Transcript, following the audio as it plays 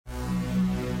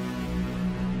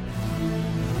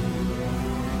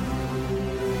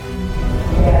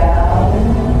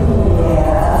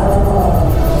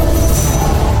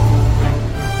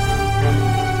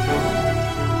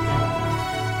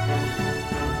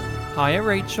Hiya,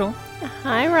 Rachel.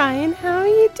 Hi, Ryan. How are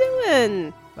you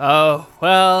doing? Oh,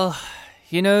 well,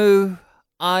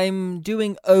 I'm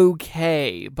doing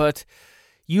okay, but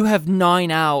you have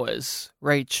 9 hours,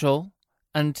 Rachel,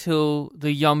 until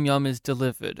the Yum Yum is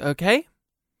delivered, okay?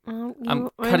 I'm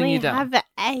cutting you down. Have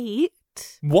 8.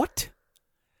 What?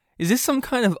 Is this some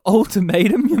kind of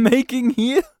ultimatum you're making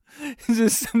here? Is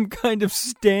this some kind of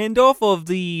standoff of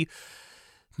the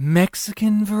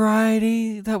Mexican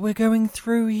variety that we're going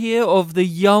through here? Of the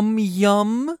Yum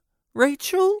Yum,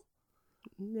 Rachel?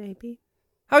 Maybe.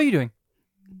 How are you doing?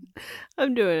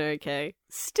 I'm doing okay.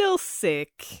 Still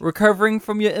sick. Recovering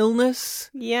from your illness?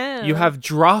 Yeah. You have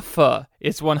Draffa.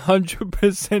 It's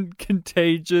 100%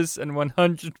 contagious and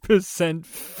 100%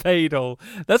 fatal.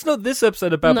 That's not this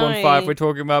episode of Babylon 5 we're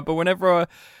talking about, but whenever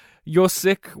you're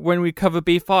sick when we cover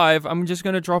B5, I'm just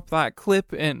going to drop that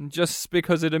clip in just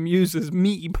because it amuses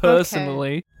me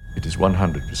personally. Okay. It is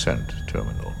 100%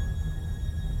 terminal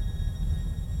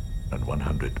and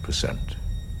 100%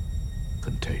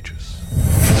 contagious.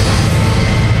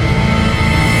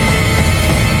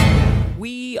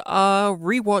 We are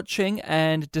rewatching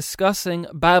and discussing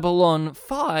Babylon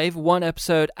 5, one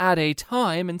episode at a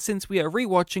time, and since we are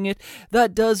rewatching it,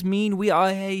 that does mean we are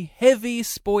a heavy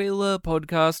spoiler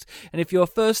podcast, and if you're a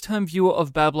first-time viewer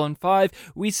of Babylon 5,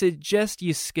 we suggest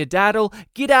you skedaddle,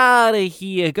 get out of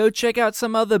here, go check out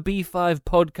some other B5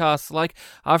 podcasts, like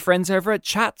our friends over at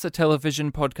Chats, a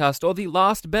television podcast, or the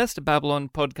Last Best Babylon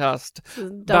podcast,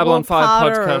 Babylon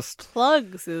 5 podcast.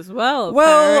 Plugs as well,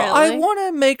 Well, apparently. I want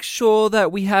to make sure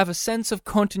that we have a sense of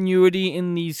continuity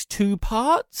in these two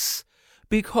parts,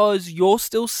 because you're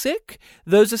still sick.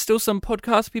 Those are still some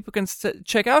podcasts people can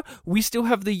check out. We still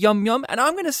have the Yum Yum, and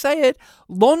I'm going to say it,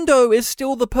 Londo is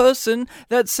still the person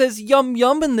that says Yum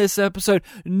Yum in this episode.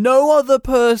 No other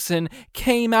person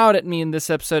came out at me in this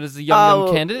episode as a Yum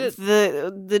Yum candidate.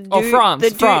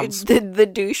 Franz. The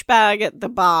douchebag at the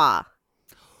bar.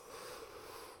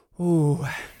 Ooh,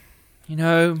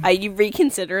 Are you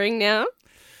reconsidering now?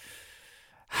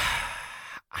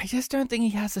 I just don't think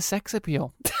he has a sex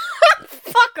appeal.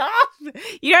 Fuck off!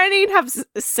 You don't need to have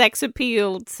sex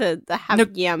appeal to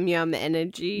have Yum Yum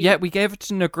energy. Yeah, we gave it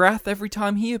to Nagrath every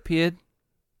time he appeared.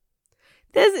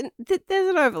 There's an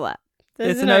overlap.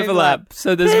 There's an overlap.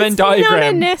 So there's a Venn diagram. Not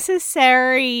a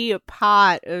necessary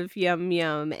part of Yum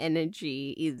Yum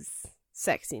energy is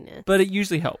sexiness. But it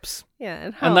usually helps. Yeah,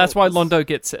 it helps. And that's why Londo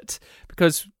gets it.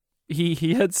 Because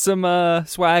he had some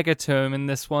swagger to him in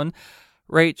this one.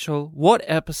 Rachel, what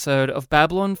episode of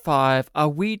Babylon 5 are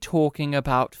we talking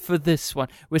about for this one?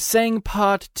 We're saying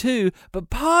part 2, but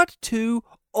part 2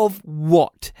 of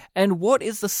what? And what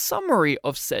is the summary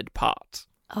of said part?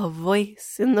 A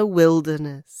Voice in the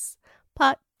Wilderness.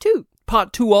 Part 2.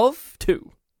 Part 2 of 2.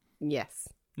 Yes.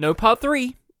 No part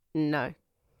 3. No.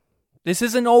 This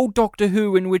is an old Doctor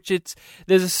Who in which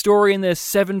there's a story and there's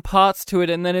 7 parts to it,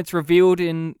 and then it's revealed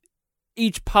in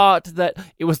each part that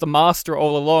it was the Master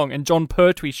all along, and John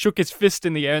Pertwee shook his fist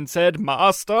in the air and said,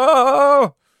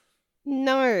 "Master!"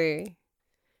 No.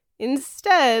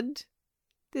 Instead,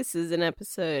 this is an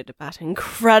episode about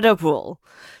incredible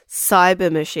cyber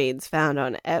machines found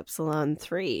on Epsilon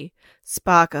 3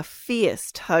 spark a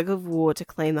fierce tug of war to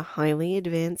claim the highly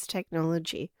advanced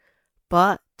technology.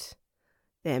 But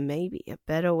there may be a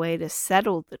better way to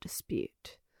settle the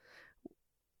dispute.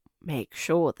 Make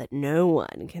sure that no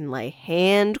one can lay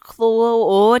hand, claw,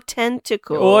 or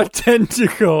tentacle. I'm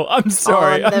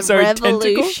sorry. On I'm the sorry.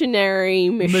 revolutionary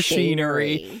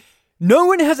machinery. No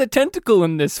one has a tentacle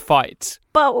in this fight.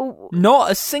 But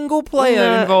Not a single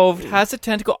player involved has a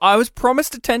tentacle. I was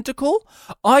promised a tentacle.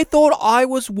 I thought I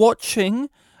was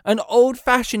watching an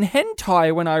old-fashioned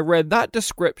hentai when I read that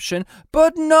description.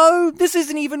 But no, this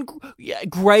isn't even...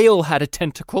 Grail had a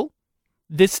tentacle.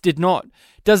 This did not.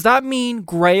 Does that mean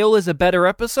Grail is a better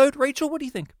episode? Rachel, what do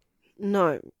you think?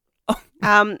 no. Oh,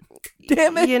 damn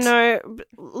it.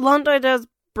 Londo does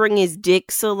bring his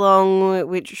dicks along,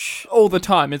 which... All the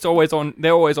time. It's always on.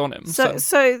 They're always on him. So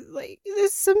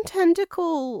there's some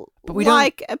tentacle But we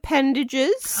don't-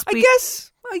 appendages.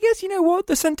 I guess, you know what?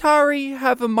 The Centauri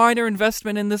have a minor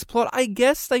investment in this plot. I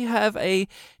guess they have a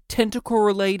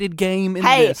tentacle-related game in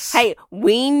this. Hey,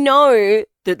 we know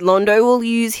that Londo will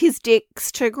use his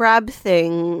dicks to grab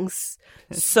things.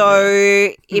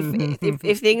 So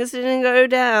if things didn't go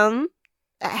down,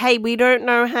 hey, we don't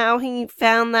know how he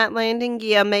found that landing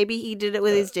gear. Maybe he did it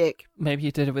with his dick. Maybe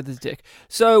he did it with his dick.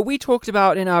 So we talked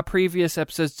about in our previous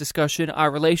episode's discussion our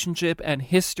relationship and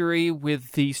history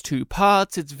with these two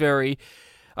parts. It's very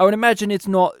I would imagine it's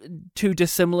not too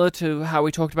dissimilar to how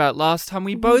we talked about last time.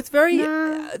 We both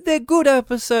they're good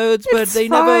episodes, but they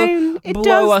fine. never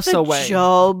blow us away. It does the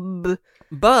job.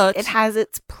 But It has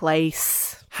its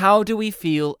place. how do we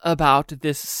feel about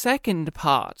this second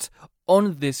part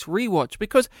on this rewatch?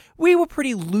 Because we were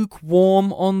pretty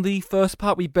lukewarm on the first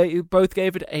part. We both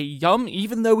gave it a yum,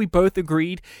 even though we both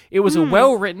agreed it was a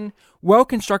well-written,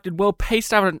 well-constructed,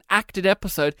 well-paced out and acted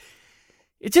episode.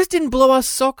 It just didn't blow our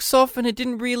socks off, and it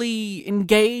didn't really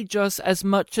engage us as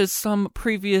much as some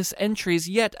previous entries,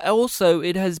 yet also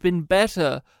it has been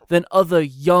better than other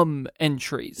yum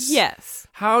entries. Yes.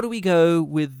 How do we go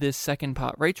with this second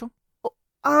part, Rachel?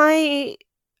 I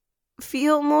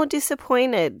feel more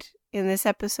disappointed in this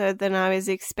episode than I was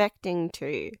expecting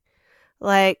to.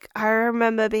 Like, I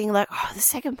remember being like, oh, the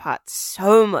second part's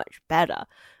so much better.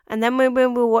 And then when we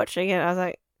were watching it, I was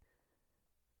like,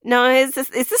 no, it's the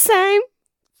same.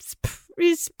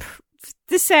 It's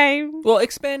the same. Well,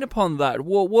 expand upon that.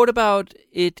 What about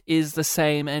it is the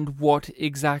same, and what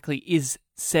exactly is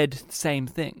said same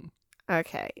thing?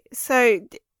 Okay, so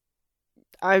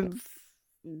I've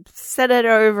said it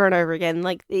over and over again.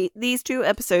 Like, these two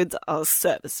episodes are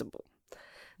serviceable.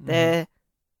 They're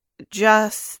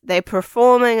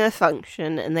performing a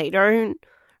function, and they don't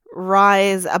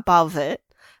rise above it,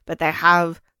 but they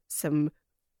have some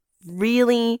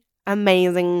really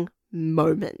amazing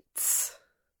moments.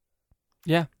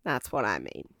 Yeah. That's what I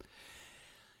mean.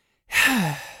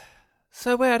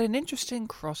 So we're at an interesting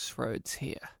crossroads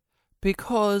here,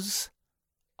 because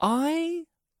I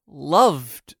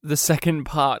loved the second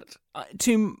part.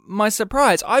 To my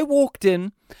surprise, I walked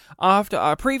in after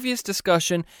our previous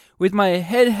discussion with my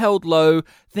head held low,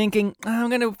 thinking, I'm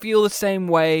going to feel the same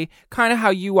way, kind of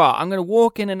how you are. I'm going to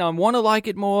walk in and I want to like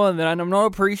it more, and then I'm not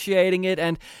appreciating it,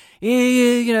 and,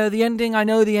 the ending, I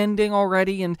know the ending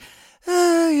already, and,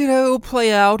 it'll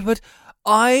play out, but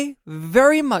I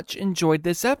very much enjoyed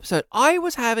this episode. I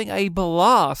was having a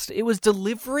blast. It was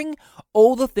delivering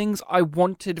all the things I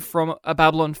wanted from a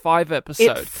Babylon 5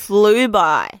 episode. It flew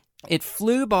by. It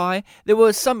flew by. There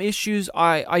were some issues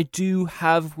I do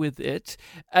have with it,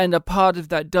 and a part of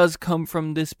that does come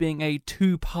from this being a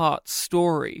two-part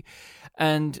story,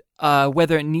 and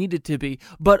whether it needed to be.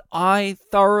 But I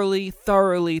thoroughly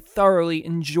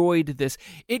enjoyed this.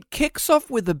 It kicks off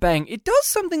with a bang. It does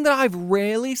something that I've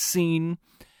rarely seen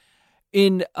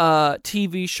in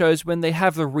TV shows when they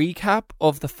have the recap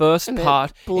of the first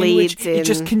part, in which it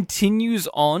just continues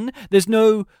on. There's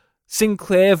no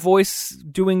Sinclair voice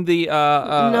doing the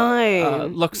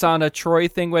Loxana Troy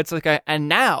thing where it's like, and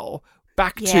now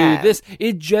back to this.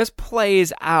 It just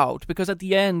plays out, because at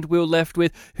the end we're left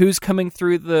with who's coming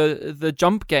through the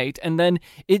jump gate, and then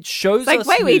it shows us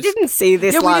wait, we didn't see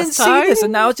this last time. We didn't see this,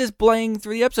 and now it's just playing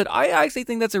through the episode. I actually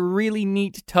think that's a really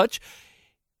neat touch.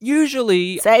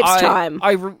 Usually, saves time.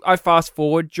 I fast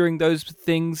forward during those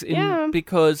things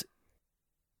because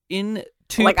in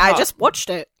I just watched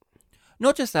it.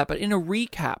 Not just that, but in a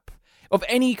recap of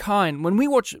any kind, when we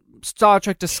watch Star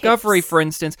Trek Discovery, for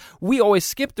instance, we always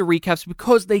skip the recaps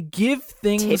because they give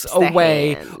things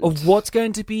away of what's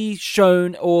going to be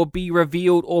shown or be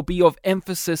revealed or be of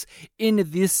emphasis in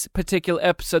this particular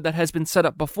episode that has been set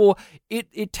up before.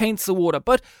 It taints the water.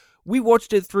 But we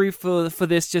watched it through for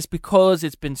this just because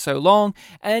it's been so long,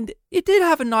 and it did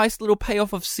have a nice little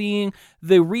payoff of seeing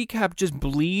the recap just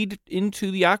bleed into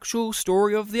the actual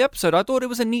story of the episode. I thought it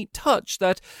was a neat touch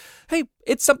that, hey,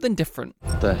 it's something different.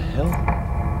 What the hell?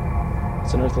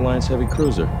 It's an Earth Alliance heavy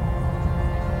cruiser.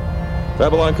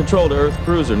 Babylon Control to Earth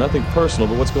Cruiser. Nothing personal,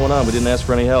 but what's going on? We didn't ask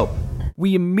for any help.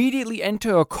 We immediately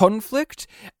enter a conflict,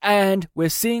 and we're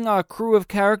seeing our crew of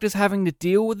characters having to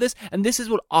deal with this, and this is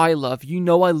what I love.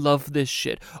 I love this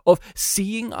shit, of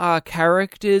seeing our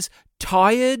characters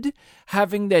tired,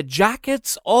 having their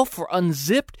jackets off or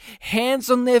unzipped,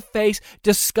 hands on their face,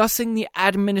 discussing the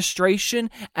administration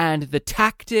and the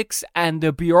tactics and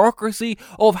the bureaucracy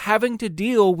of having to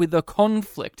deal with a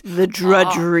conflict. The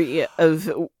drudgery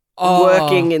of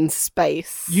working in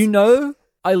space.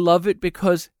 I love it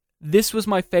because this was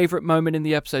my favorite moment in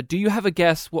the episode. Do you have a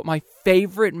guess what my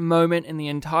favorite moment in the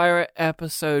entire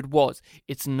episode was?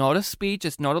 It's not a speech,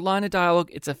 it's not a line of dialogue,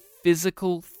 it's a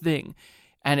physical thing.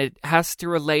 And it has to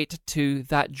relate to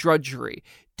that drudgery.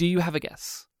 Do you have a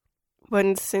guess?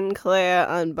 When Sinclair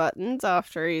unbuttons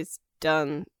after he's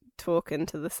done talking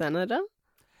to the senator?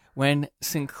 When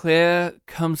Sinclair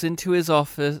comes into his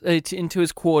office, into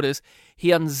his quarters, he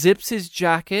unzips his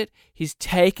jacket, he's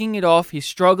taking it off, he's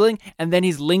struggling, and then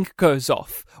his link goes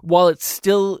off while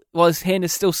his hand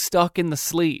is still stuck in the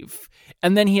sleeve.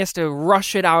 And then he has to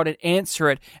rush it out and answer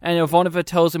it, and Ivanova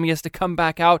tells him he has to come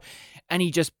back out, and he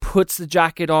just puts the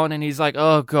jacket on and he's like,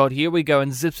 oh God, here we go,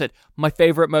 and zips it. My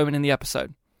favorite moment in the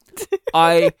episode.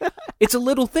 It's a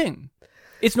little thing.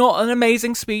 It's not an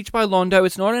amazing speech by Londo.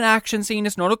 It's not an action scene.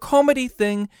 It's not a comedy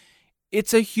thing.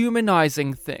 It's a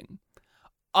humanizing thing.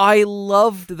 I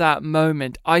loved that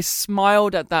moment. I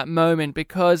smiled at that moment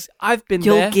because I've been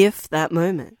there. You'll gift that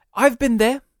moment. I've been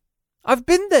there. I've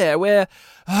been there where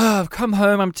I've come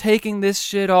home, I'm taking this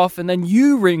shit off, and then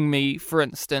you ring me, for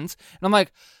instance, and I'm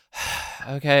like,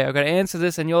 okay, I've got to answer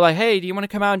this, and you're like, hey, do you want to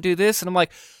come out and do this? And I'm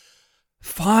like,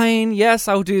 fine, yes,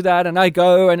 I'll do that, and I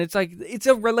go, and it's like, it's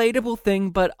a relatable thing,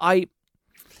 but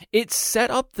it set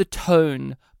up the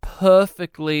tone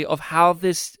perfectly of how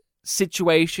this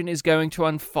situation is going to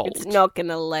unfold. It's not going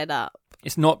to let up.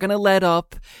 It's not going to let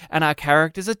up, and our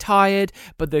characters are tired,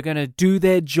 but they're going to do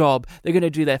their job. They're going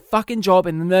to do their fucking job,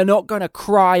 and they're not going to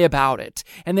cry about it,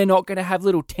 and they're not going to have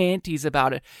little tanties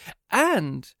about it.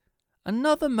 And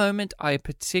another moment I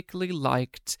particularly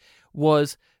liked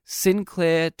was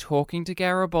Sinclair talking to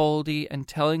Garibaldi and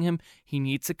telling him he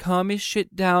needs to calm his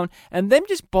shit down, and them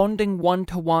just bonding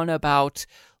one-to-one about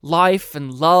life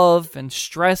and love and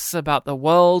stress about the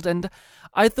world. And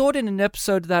I thought in an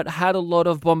episode that had a lot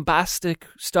of bombastic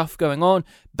stuff going on,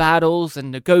 battles and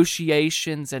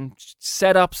negotiations and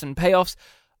setups and payoffs,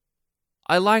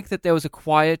 I like that there was a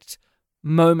quiet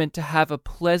moment to have a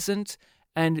pleasant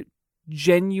and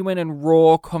genuine and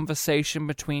raw conversation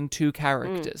between two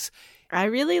characters. I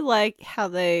really like how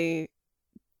they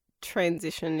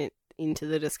transition it into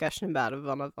the discussion about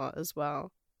Ivanova as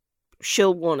well.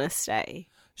 She'll want to stay.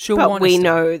 But we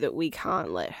know that we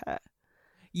can't let her.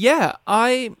 Yeah,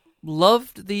 I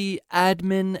loved the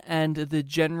admin and the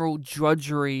general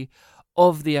drudgery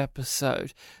of the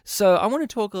episode. So I want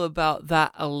to talk about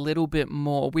that a little bit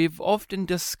more. We've often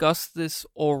discussed this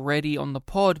already on the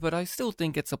pod, but I still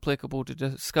think it's applicable to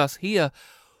discuss here.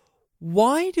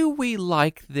 Why do we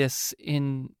like this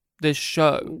in this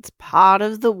show? It's part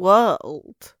of the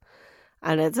world.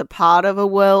 And it's a part of a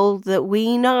world that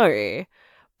we know,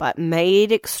 but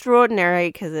made extraordinary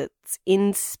because it's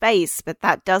in space, but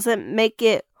that doesn't make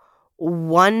it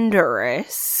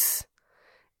wondrous.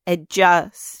 It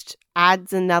just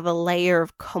adds another layer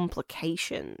of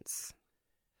complications.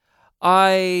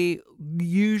 I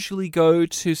usually go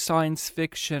to science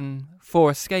fiction for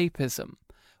escapism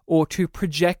or to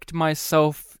project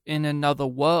myself in another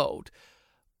world.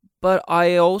 But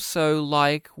I also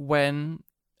like when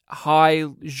high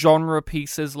genre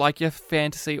pieces like your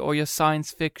fantasy or your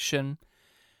science fiction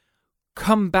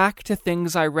come back to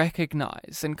things I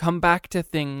recognize and come back to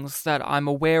things that I'm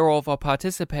aware of or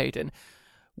participate in.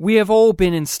 We have all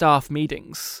been in staff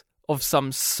meetings of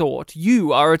some sort.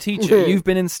 You are a teacher. You've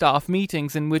been in staff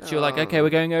meetings in which you're like, okay, we're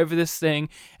going over this thing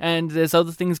and there's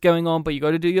other things going on, but you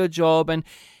got to do your job. And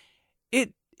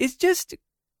it's just,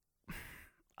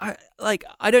 I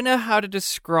don't know how to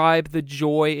describe the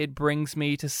joy it brings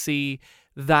me to see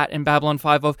that in Babylon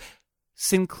 5 of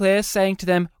Sinclair saying to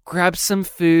them, grab some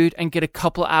food and get a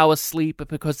couple hours sleep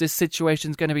because this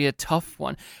situation's going to be a tough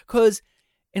one. Because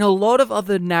in a lot of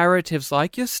other narratives,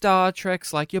 like your Star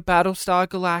Treks, like your Battlestar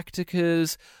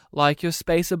Galacticas, like your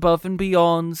Space Above and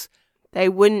Beyonds, they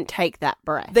wouldn't take that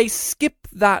breath. They skip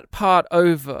that part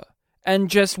over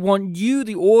and just want you,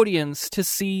 the audience, to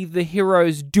see the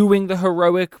heroes doing the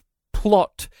heroic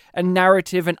plot and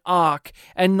narrative and arc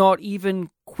and not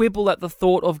even quibble at the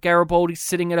thought of Garibaldi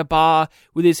sitting at a bar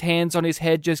with his hands on his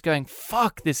head just going,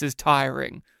 fuck, this is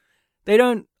tiring. They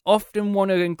don't often want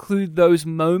to include those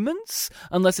moments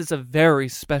unless it's a very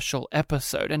special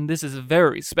episode, and this is a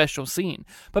very special scene.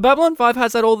 But Babylon 5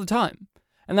 has that all the time,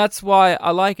 and that's why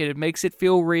I like it. It makes it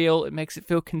feel real, it makes it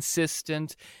feel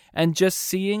consistent, and just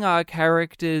seeing our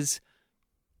characters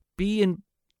be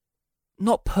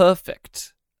not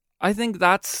perfect. I think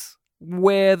that's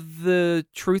where the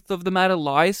truth of the matter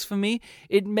lies for me.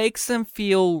 It makes them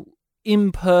feel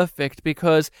imperfect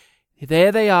because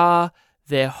there they are,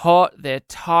 they're hot, they're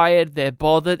tired, they're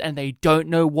bothered, and they don't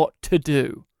know what to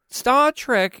do. Star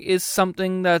Trek is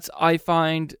something that I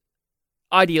find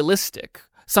idealistic,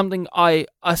 something I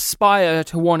aspire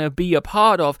to want to be a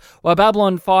part of, while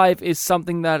Babylon 5 is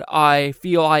something that I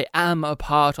feel I am a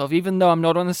part of. Even though I'm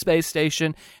not on the space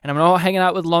station, and I'm not hanging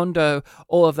out with Londo,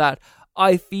 all of that,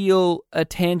 I feel a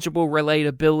tangible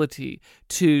relatability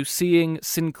to seeing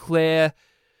Sinclair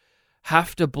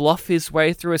have to bluff his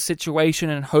way through a situation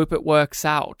and hope it works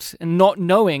out, and not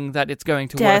knowing that it's going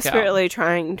to work out. Desperately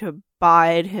trying to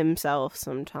bide himself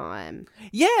some time.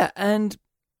 Yeah, and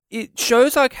it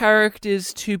shows our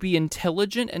characters to be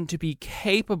intelligent and to be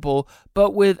capable,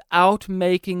 but without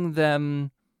making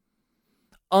them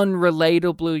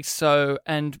unrelatably so,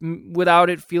 and without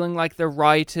it feeling like the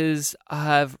writers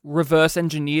have reverse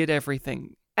engineered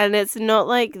everything. And it's not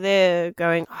like they're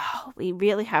going, oh, we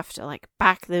really have to like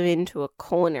back them into a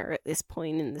corner at this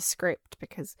point in the script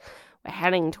because we're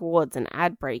heading towards an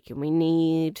ad break and we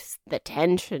need the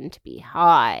tension to be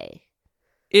high.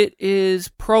 It is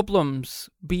problems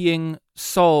being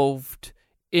solved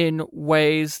in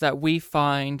ways that we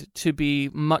find to be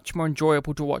much more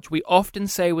enjoyable to watch. We often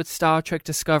say with Star Trek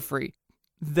Discovery,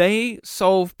 they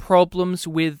solve problems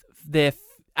with their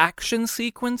action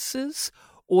sequences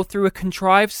or through a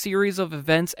contrived series of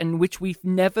events in which we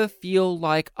never feel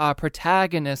like our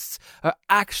protagonists are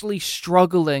actually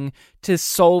struggling to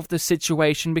solve the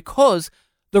situation because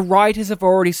the writers have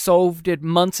already solved it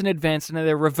months in advance and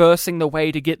they're reversing the way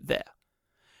to get there.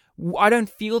 I don't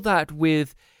feel that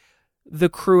with the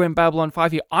crew in Babylon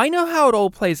 5 here. I know how it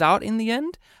all plays out in the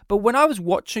end, but when I was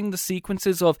watching the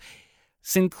sequences of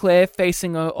Sinclair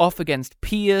facing off against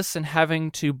Pierce and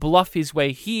having to bluff his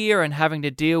way here and having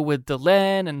to deal with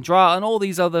Delenn and Dra and all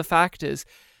these other factors,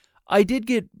 I did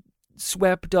get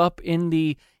swept up in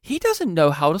he doesn't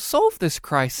know how to solve this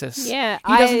crisis. Yeah,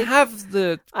 he doesn't have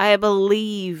the... I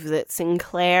believe that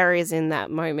Sinclair is in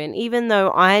that moment, even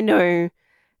though I know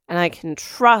and I can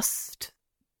trust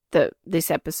that this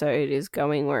episode is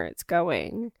going where it's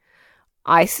going.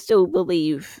 I still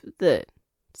believe that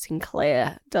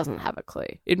Sinclair doesn't have a clue.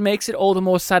 It makes it all the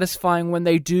more satisfying when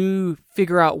they do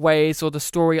figure out ways or the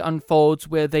story unfolds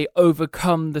where they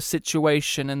overcome the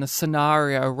situation and the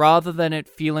scenario rather than it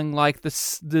feeling like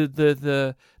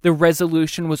the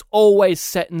resolution was always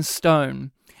set in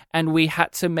stone and we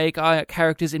had to make our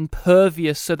characters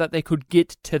impervious so that they could get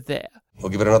to there. We'll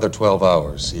give it another 12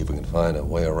 hours, see if we can find a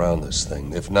way around this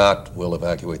thing. If not, we'll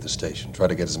evacuate the station. Try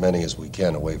to get as many as we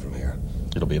can away from here.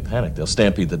 It'll be a panic. They'll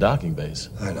stampede the docking base.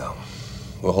 I know.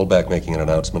 We'll hold back making an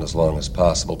announcement as long as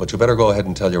possible, but you better go ahead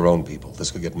and tell your own people. This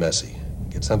could get messy.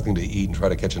 Get something to eat and try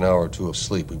to catch an hour or two of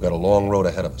sleep. We've got a long road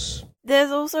ahead of us.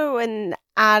 There's also an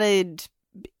added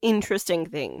interesting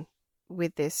thing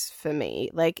with this for me.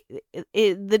 Like,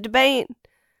 the debate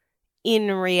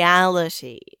in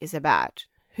reality is about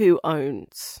who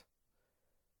owns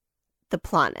the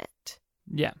planet.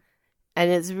 Yeah.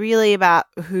 And it's really about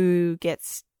who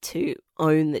gets to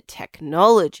own the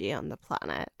technology on the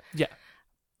planet. Yeah.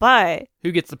 But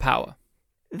who gets the power?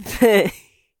 The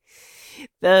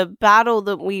battle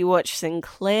that we watch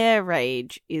Sinclair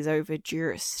rage is over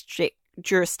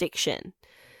jurisdiction.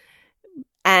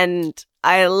 And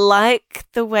I like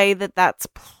the way that that's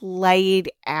played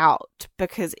out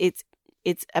because it's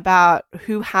about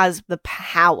who has the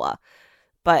power,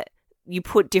 but you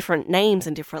put different names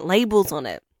and different labels on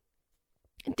it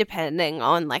depending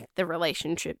on like the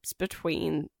relationships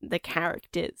between the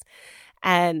characters.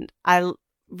 And I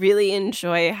really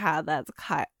enjoy how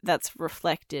that's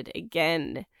reflected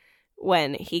again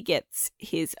when he gets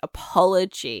his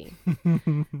apology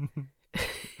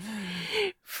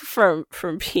from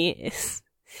Pierce,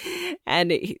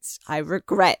 and I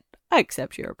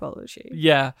accept your apology.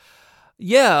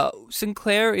 Yeah,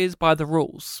 Sinclair is by the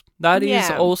rules. That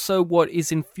is also what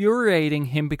is infuriating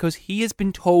him because he has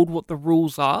been told what the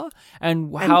rules are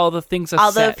and how the things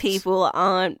are set. Other people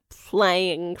aren't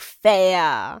playing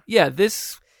fair. Yeah,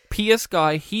 this Pierce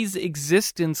guy, his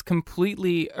existence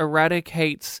completely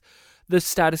eradicates the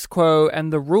status quo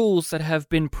and the rules that have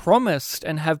been promised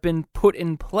and have been put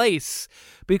in place,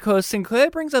 because Sinclair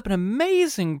brings up an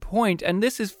amazing point, and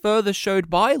this is further showed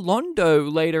by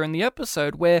Londo later in the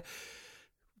episode, where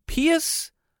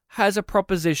Pierce has a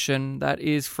proposition that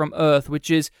is from Earth, which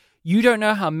is, you don't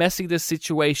know how messy this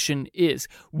situation is.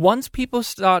 Once people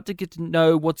start to get to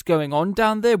know what's going on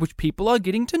down there, which people are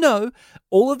getting to know,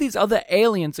 all of these other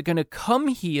aliens are going to come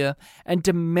here and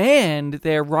demand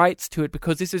their rights to it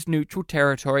because this is neutral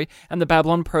territory and the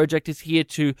Babylon Project is here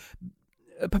to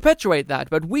perpetuate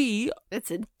that. But it's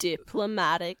a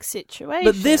diplomatic situation.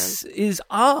 But this is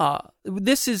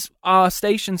our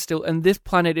station still, and this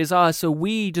planet is ours, so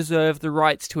we deserve the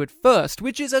rights to it first,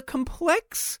 which is a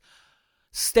complex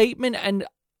statement and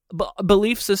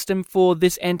belief system for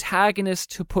this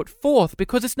antagonist to put forth,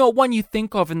 because it's not one you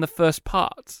think of in the first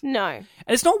part. No. And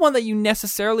it's not one that you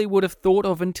necessarily would have thought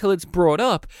of until it's brought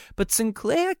up, but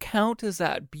Sinclair counters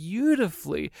that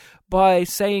beautifully by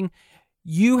saying,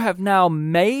 you have now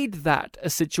made that a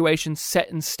situation set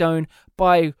in stone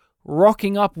by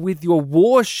rocking up with your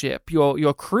warship,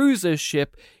 your cruiser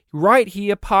ship, right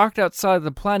here parked outside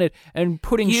the planet and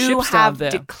putting ships down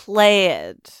there. You have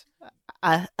declared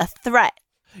a threat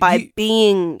by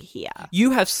being here.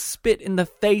 You have spit in the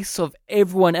face of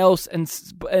everyone else and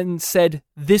said,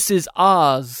 this is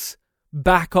ours,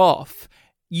 back off.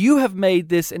 you have made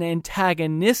this an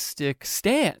antagonistic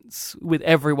stance with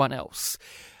everyone else.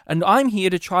 And I'm here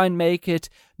to try and make it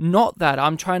not that.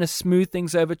 I'm trying to smooth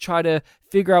things over, try to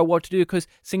figure out what to do, because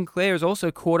Sinclair is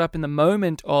also caught up in the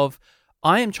moment of,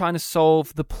 I am trying to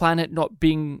solve the planet not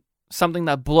being something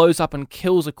that blows up and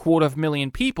kills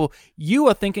 250,000 people. You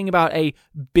are thinking about a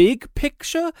big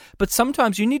picture, but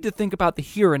sometimes you need to think about the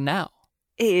here and now.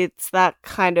 It's that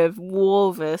kind of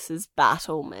war versus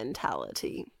battle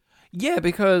mentality. Yeah,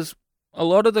 because a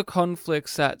lot of the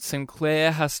conflicts that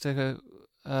Sinclair has to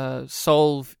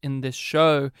solve in this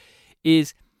show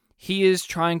is he is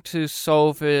trying to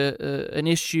solve an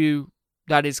issue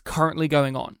that is currently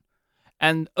going on.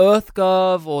 And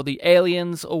EarthGov or the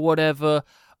aliens or whatever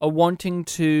are wanting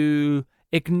to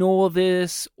ignore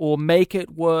this or make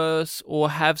it worse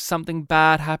or have something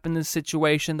bad happen in the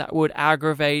situation that would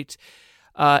aggravate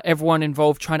everyone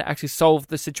involved trying to actually solve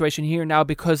the situation here and now,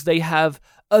 because they have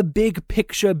a big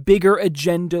picture, bigger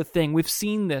agenda thing. We've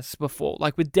seen this before,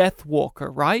 like with Deathwalker,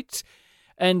 right?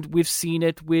 And we've seen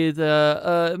it with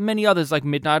many others, like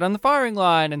Midnight on the Firing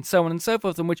Line and so on and so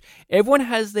forth, in which everyone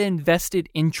has their invested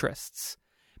interests.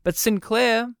 But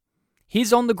Sinclair,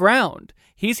 he's on the ground.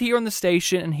 He's here on the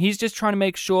station, and he's just trying to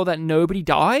make sure that nobody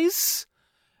dies.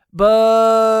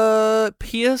 But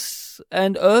Pierce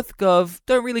and EarthGov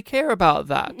don't really care about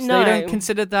that. No. They don't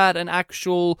consider that an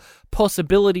actual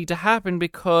possibility to happen,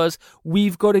 because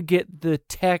we've got to get the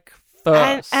tech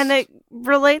first. And it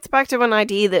relates back to an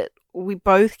idea that we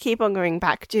both keep on going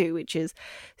back to, which is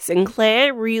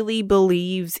Sinclair really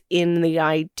believes in the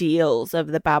ideals of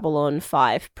the Babylon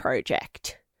 5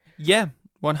 project. Yeah,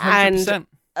 100%. And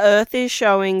Earth is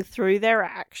showing through their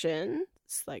actions,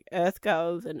 like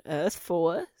EarthGov and Earth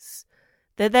Force,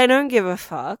 that they don't give a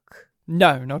fuck.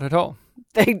 No, not at all.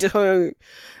 They don't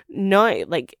know.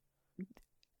 Like,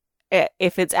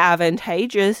 if it's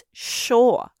advantageous,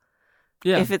 sure.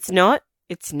 Yeah. If it's not,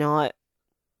 it's not.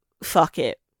 Fuck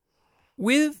it.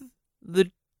 With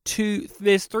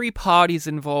there's 3 parties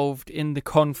involved in the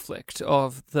conflict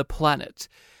of the planet.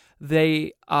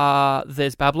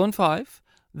 There's Babylon 5,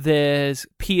 there's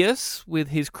Pierce with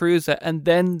his cruiser, and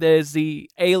then there's the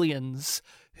aliens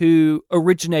who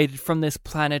originated from this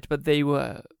planet, but they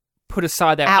were put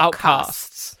aside, they're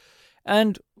outcasts.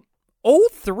 And all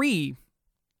 3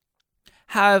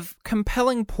 have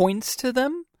compelling points to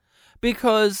them,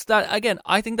 because that, again,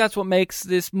 I think that's what makes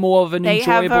this more of an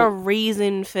enjoyable... They have a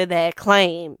reason for their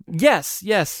claim. Yes.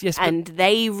 And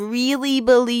they really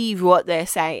believe what they're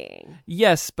saying.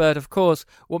 Yes, but of course,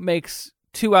 what makes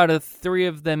 2 out of 3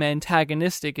 of them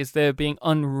antagonistic is they're being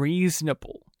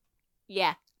unreasonable.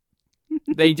 Yeah.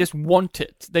 They just want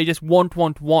it. They just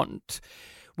want.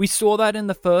 We saw that in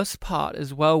the first part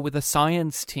as well with the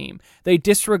science team. They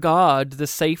disregard the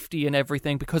safety and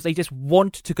everything because they just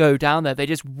want to go down there. They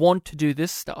just want to do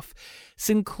this stuff.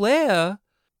 Sinclair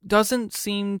doesn't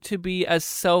seem to be as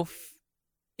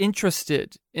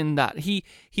self-interested in that.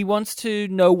 He wants to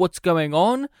know what's going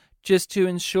on, just to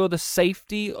ensure the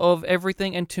safety of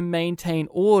everything and to maintain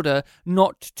order,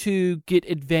 not to get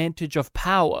advantage of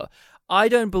power. I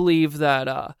don't believe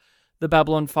that the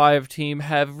Babylon 5 team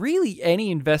have really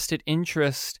any invested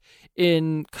interest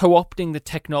in co-opting the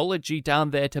technology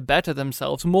down there to better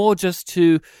themselves, more just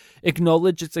to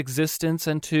acknowledge its existence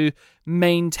and to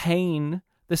maintain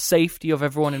the safety of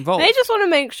everyone involved. They just want to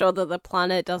make sure that the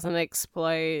planet doesn't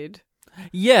explode.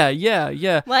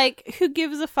 Yeah. Like, who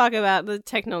gives a fuck about the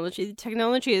technology? The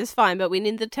technology is fine, but we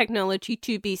need the technology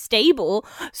to be stable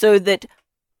so that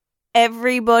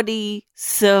everybody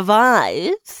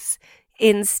survives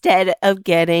instead of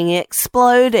getting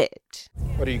exploded.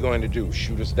 What are you going to do,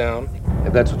 shoot us down?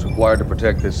 If that's what's required to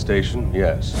protect this station,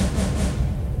 yes.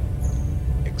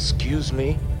 Excuse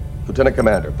me? Lieutenant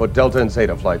Commander, put Delta and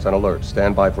Zeta flights on alert.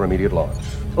 Stand by for immediate launch.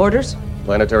 Orders?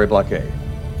 Planetary blockade.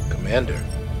 Commander,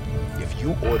 if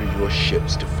you order your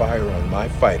ships to fire on my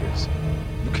fighters,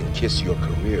 you can kiss your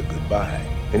career goodbye.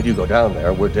 And if you go down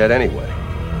there, we're dead anyway.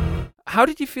 How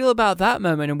did you feel about that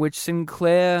moment in which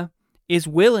Sinclair is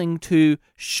willing to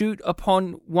shoot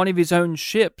upon one of his own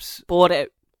ships? Bought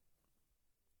it.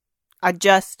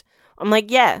 I'm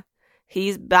like, yeah,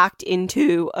 he's backed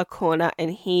into a corner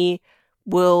and he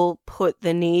will put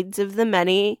the needs of the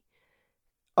many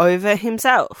over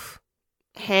himself.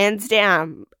 Hands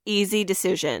down, easy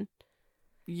decision.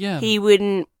 Yeah.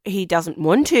 He doesn't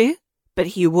want to, but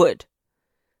he would.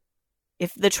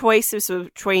 If the choice is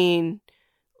between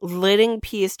letting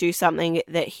Pierce do something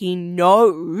that he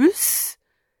knows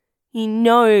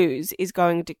is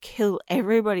going to kill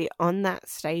everybody on that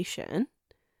station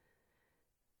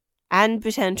and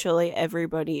potentially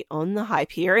everybody on the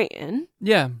Hyperion.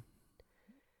 Yeah.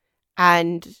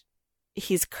 and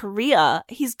his career,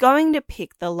 he's going to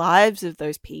pick the lives of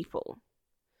those people.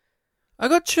 I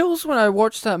got chills when I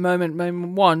watched that moment.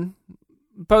 One,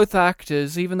 both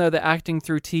actors, even though they're acting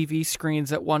through TV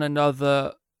screens at one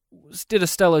another, did a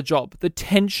stellar job. The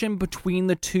tension between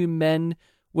the two men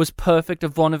was perfect.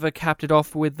 Ivanova capped it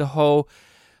off with the whole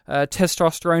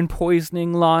testosterone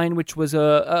poisoning line, which was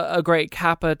a great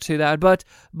capper to that. But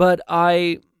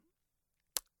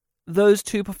those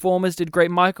two performers did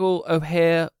great. Michael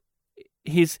O'Hare,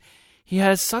 he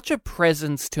has such a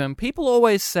presence to him. People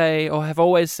always say, or have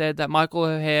always said, that Michael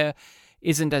O'Hare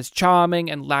isn't as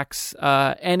charming and lacks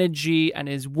energy and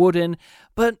is wooden,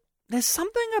 but there's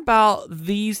something about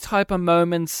these type of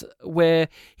moments where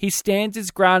he stands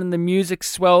his ground and the music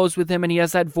swells with him and he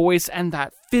has that voice and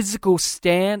that physical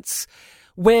stance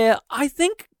where I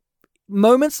think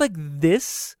moments like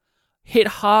this hit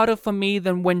harder for me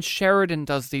than when Sheridan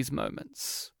does these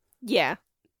moments. Yeah.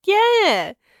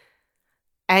 Yeah.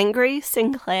 Angry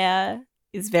Sinclair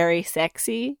is very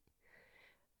sexy.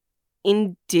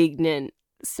 Indignant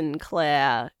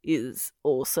Sinclair is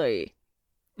also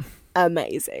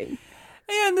amazing.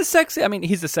 And the sexy, I mean,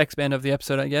 he's the sex man of the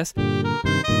episode, I guess.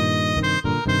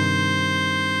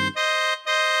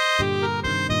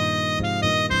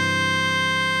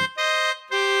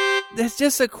 There's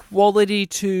just a quality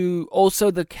to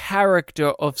also the character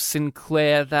of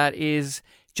Sinclair that is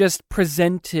just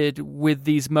presented with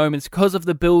these moments because of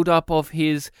the build-up of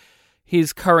his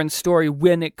current story.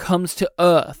 When it comes to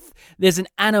Earth, there's an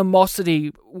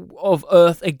animosity of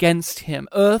Earth against him.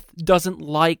 Earth doesn't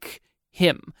like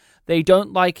him. They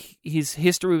don't like his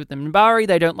history with the Minbari.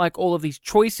 They don't like all of these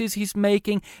choices he's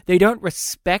making. They don't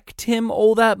respect him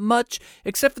all that much,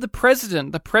 except for the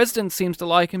president. The president seems to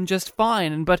like him just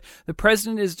fine, but the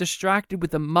president is distracted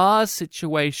with the Mars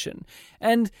situation.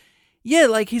 And yeah,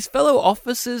 like his fellow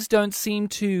officers don't seem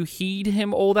to heed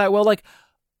him all that well. Like,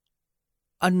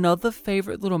 another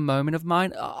favorite little moment of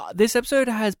mine, this episode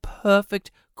has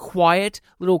perfect, quiet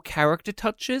little character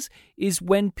touches, is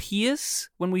when Pierce,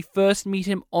 when we first meet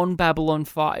him on Babylon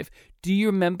 5. Do you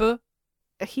remember?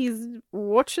 He's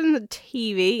watching the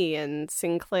TV in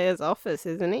Sinclair's office,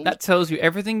 isn't he? That tells you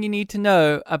everything you need to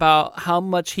know about how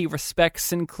much he respects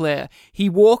Sinclair. He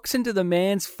walks into the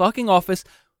man's fucking office.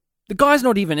 The guy's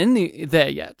not even there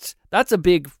yet. That's a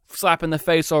big slap in the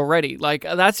face already. Like,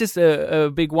 that's just a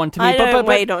big one to me. I don't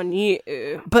wait on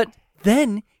you. But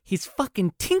then he's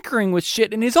fucking tinkering with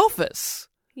shit in his office.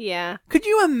 Yeah. Could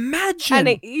you imagine?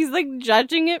 And he's like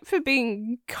judging it for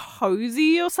being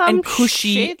cozy or something. And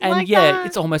cushy. Shit And like yeah, that.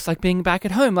 it's almost like being back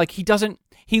at home. Like,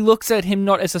 he looks at him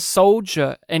not as a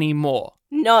soldier anymore.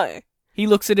 No. He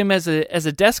looks at him as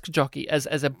a desk jockey, as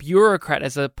a bureaucrat,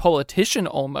 as a politician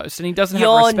almost, and he doesn't have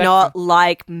respect. You're not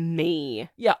like me.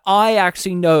 Yeah, I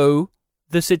actually know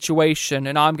the situation,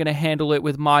 and I'm going to handle it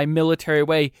with my military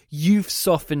way. You've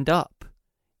softened up.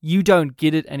 You don't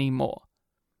get it anymore.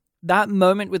 That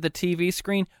moment with the TV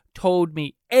screen told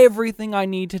me everything I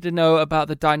needed to know about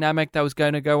the dynamic that was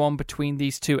going to go on between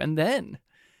these two. And then,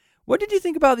 what did you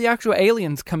think about the actual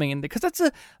aliens coming in? Because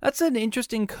that's an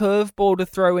interesting curveball to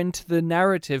throw into the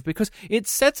narrative, because it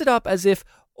sets it up as if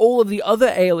all of the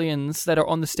other aliens that are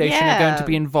on the station are going to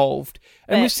be involved.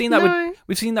 And we've seen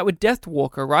that with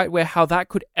Deathwalker, right? Where how that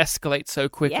could escalate so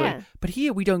quickly. Yeah. But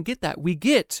here we don't get that. We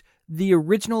get the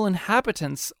original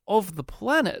inhabitants of the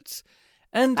planet.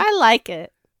 And I like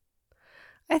it.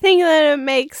 I think that it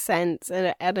makes sense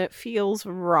and it feels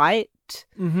right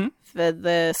for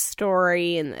the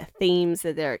story and the themes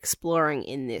that they're exploring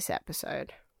in this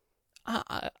episode.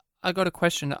 I got a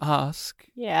question to ask.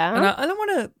 Yeah. And I don't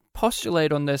want to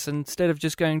postulate on this instead of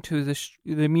just going to the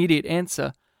immediate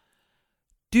answer.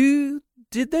 Did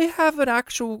they have an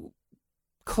actual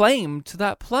claim to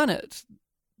that planet,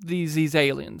 these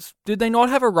aliens? Did they not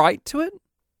have a right to it?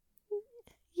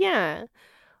 Yeah.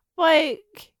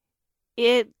 Like,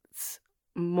 it's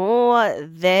more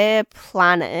their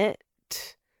planet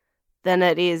than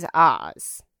it is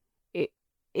ours.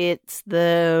 It's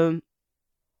the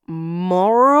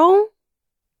moral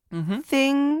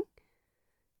thing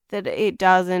that it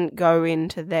doesn't go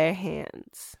into their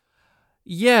hands.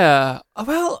 Yeah.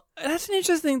 Well, that's an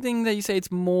interesting thing that you say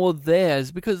it's more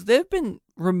theirs, because they've been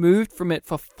removed from it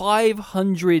for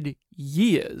 500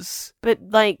 years. But,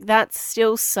 like, that's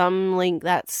still some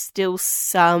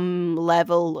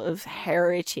level of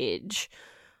heritage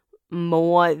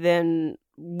more than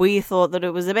we thought that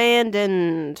it was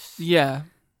abandoned. Yeah.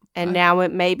 And now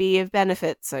it may be of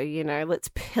benefit, so, let's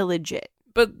pillage it.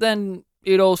 But then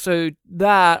it also,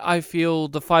 that, I feel,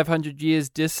 the 500 years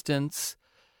distance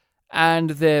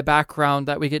and their background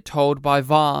that we get told by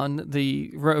Vaughn,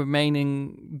 the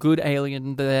remaining good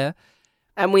alien there.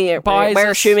 And we're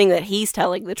assuming that he's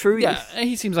telling the truth. Yeah,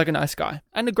 he seems like a nice guy.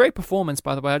 And a great performance,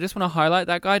 by the way. I just want to highlight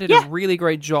that guy did a really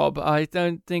great job. I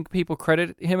don't think people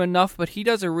credit him enough, but he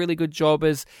does a really good job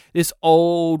as this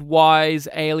old, wise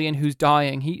alien who's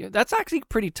dying. That's actually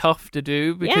pretty tough to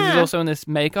do because he's also in this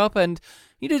makeup, and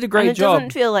he did a great job. It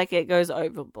doesn't feel like it goes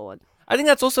overboard. I think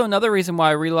that's also another reason why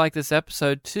I really like this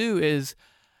episode, too, is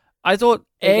I thought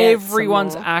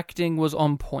everyone's acting was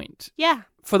on point. Yeah.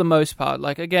 For the most part.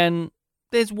 Like, again,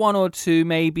 there's one or two,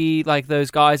 maybe, like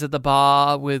those guys at the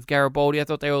bar with Garibaldi. I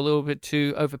thought they were a little bit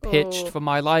too overpitched for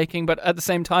my liking, but at the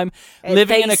same time,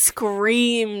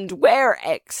 screamed, "We're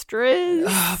extras!"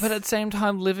 But at the same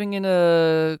time, living in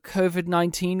a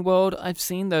COVID-19 world, I've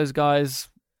seen those guys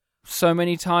so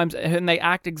many times, and they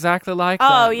act exactly like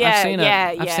that. Oh, yeah, I've seen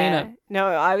it. No,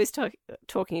 I was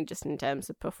talking just in terms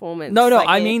of performance. No,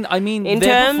 I mean,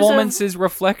 their performances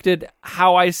reflected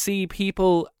how I see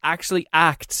people actually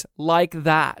act like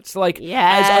that,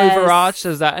 as overarched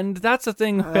as that. And that's the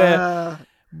thing where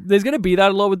there's going to be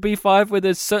that a lot with B5, where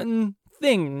there's certain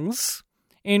things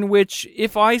in which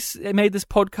if I made this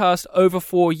podcast over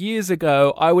 4 years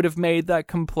ago, I would have made that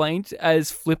complaint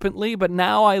as flippantly, but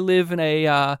now I live in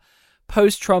a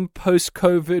post-Trump,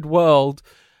 post-COVID world.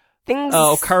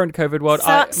 Current COVID world.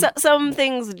 Some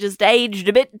things just aged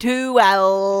a bit too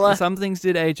well. Some things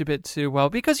did age a bit too well.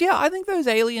 Because, I think those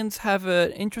aliens have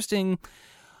an interesting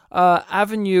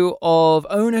avenue of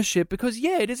ownership. Because,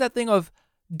 it is that thing of,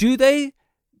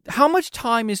 how much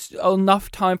time is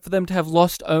enough time for them to have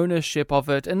lost ownership of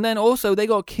it? And then also, they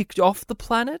got kicked off the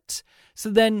planet.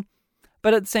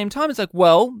 But at the same time, it's like,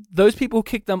 well, those people who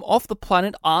kicked them off the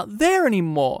planet aren't there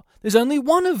anymore. There's only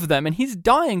one of them, and he's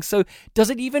dying, so does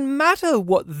it even matter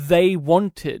what they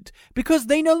wanted? Because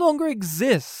they no longer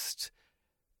exist.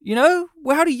 Well,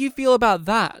 how do you feel about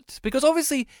that? Because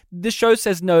obviously, the show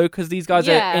says no, because these guys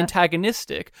are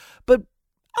antagonistic. But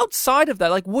outside of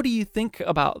that, what do you think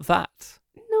about that?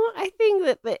 No, I think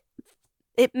that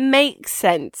it makes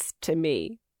sense to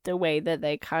me, the way that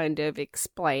they kind of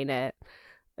explain it,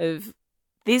 of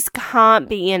this can't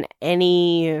be in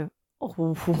any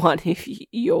one of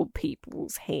your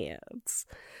people's hands.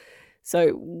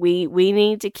 So we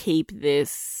need to keep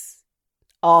this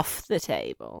off the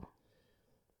table.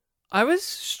 I was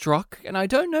struck, and I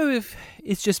don't know if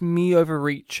it's just me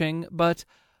overreaching, but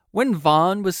when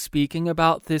Vaughn was speaking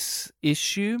about this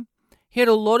issue, he had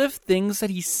a lot of things that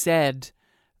he said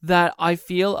that I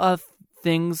feel are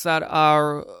things that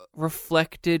are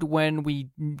reflected when we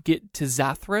get to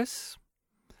Zathras.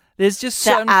 There's just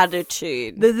certain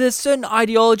attitude. There's certain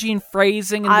ideology and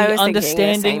phrasing and the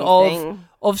understanding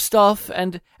of stuff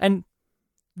and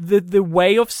the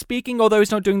way of speaking, although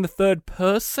he's not doing the third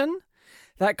person.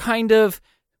 That kind of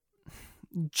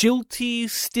jilty,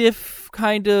 stiff,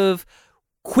 kind of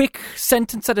quick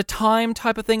sentence at a time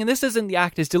type of thing. And this isn't the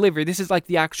actor's delivery. This is like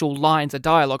the actual lines of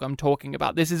dialogue I'm talking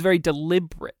about. This is very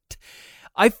deliberate.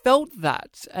 I felt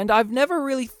that, and I've never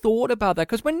really thought about that,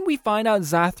 because when we find out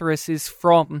Zathras is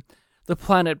from the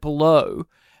planet below,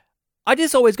 I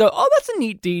just always go, oh, that's a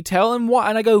neat detail, and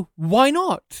I go, why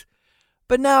not?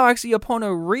 But now, actually, upon a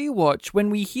rewatch, when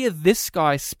we hear this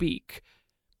guy speak,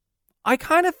 I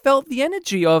kind of felt the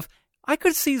energy of, I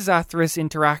could see Zathras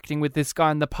interacting with this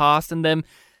guy in the past, and then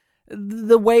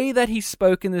the way that he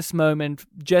spoke in this moment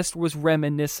just was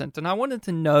reminiscent. And I wanted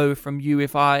to know from you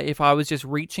if I was just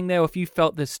reaching there, or if you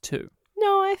felt this too.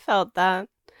 No, I felt that.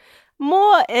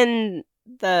 More in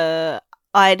the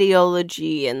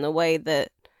ideology and the way that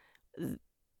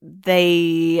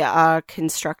they are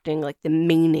constructing the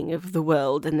meaning of the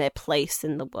world and their place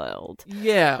in the world.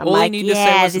 Yeah, all I need to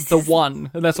say was the one,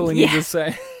 and that's all I need to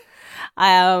say.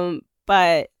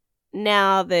 But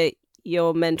now that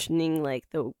you're mentioning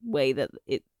the way that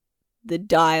the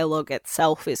dialogue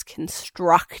itself is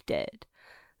constructed,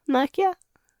 I'm like, yeah,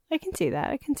 I can see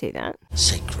that.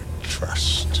 Sacred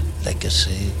trust,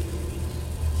 legacy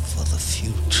for the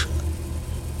future.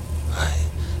 I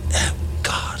am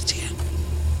guardian,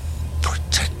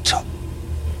 protector.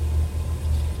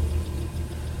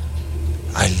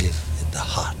 I live in the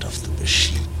heart of the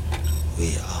machine.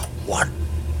 We are one.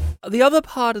 The other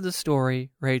part of the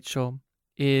story, Rachel,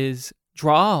 is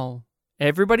Draal,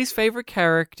 everybody's favorite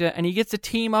character, and he gets to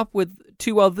team up with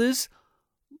two others,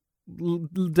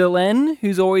 Delenn,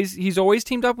 he's always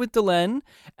teamed up with Delenn,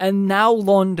 and now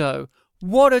Londo.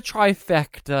 What a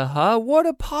trifecta, huh? What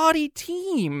a party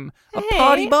team! A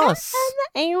party bus.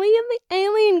 And the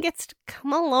alien gets to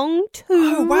come along too.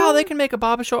 Oh wow, they can make a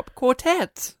barbershop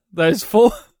quartet. Those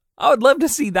four. I would love to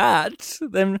see that.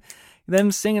 Them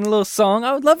them singing a little song.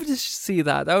 I would love to see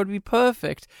that. That would be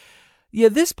perfect. Yeah,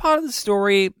 this part of the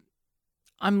story,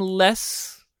 I'm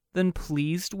less than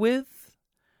pleased with.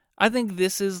 I think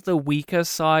this is the weaker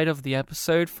side of the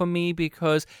episode for me,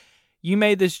 because you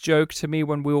made this joke to me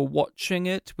when we were watching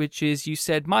it, which is you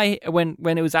said,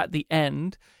 when it was at the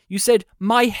end, you said,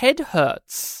 my head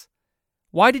hurts.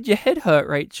 Why did your head hurt,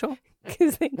 Rachel?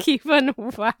 Because they keep on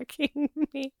whacking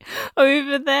me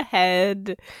over the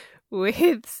head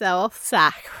with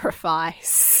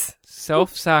self-sacrifice.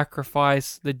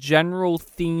 Self-sacrifice, the general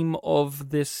theme of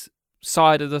this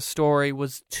side of the story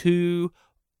was too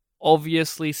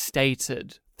obviously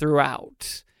stated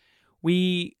throughout.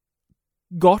 We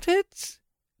got it,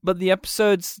 but the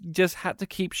episodes just had to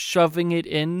keep shoving it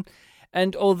in.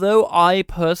 And although I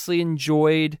personally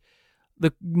enjoyed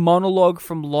the monologue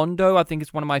from Londo, I think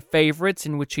it's one of my favorites,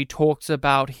 in which he talks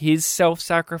about his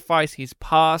self-sacrifice, his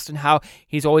past, and how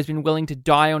he's always been willing to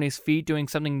die on his feet doing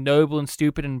something noble and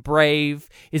stupid and brave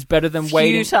is better than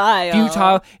waiting.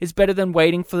 Futile is better than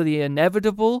waiting for the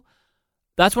inevitable.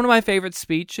 That's one of my favorite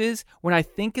speeches. When I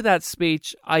think of that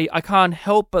speech, I can't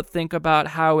help but think about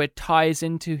how it ties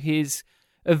into his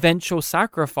eventual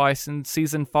sacrifice in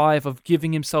season 5 of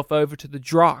giving himself over to the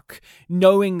Drakh,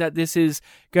 knowing that this is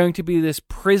going to be this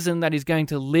prison that he's going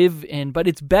to live in, but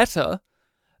it's better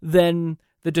than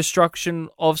the destruction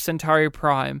of Centauri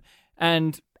Prime.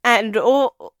 And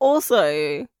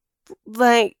also,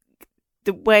 like,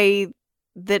 the way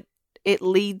that it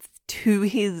leads to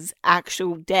his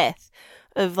actual death,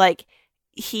 of, like,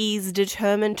 he's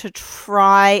determined to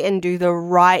try and do the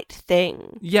right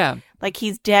thing. Yeah. Like,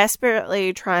 he's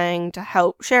desperately trying to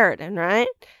help Sheridan, right?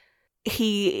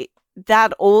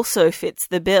 That also fits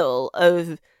the bill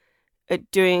of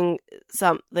doing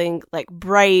something, like,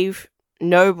 brave,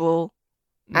 noble,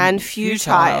 and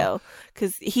futile.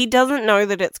 Because he doesn't know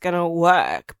that it's going to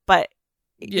work, but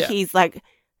he's like,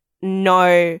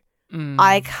 no,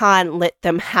 I can't let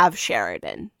them have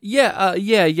Sheridan.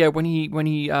 When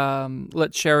he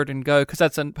let Sheridan go, because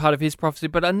that's a part of his prophecy.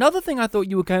 But another thing I thought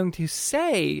you were going to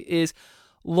say is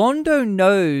Londo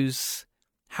knows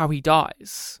how he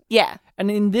dies. Yeah.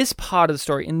 And in this part of the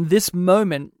story, in this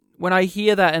moment, when I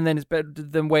hear that and then it's better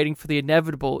than waiting for the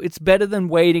inevitable, it's better than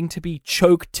waiting to be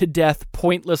choked to death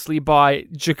pointlessly by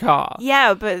G'Kar.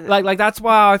 Yeah, but like that's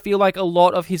why I feel like a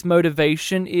lot of his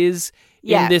motivation is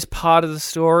in this part of the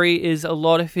story is a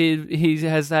lot of he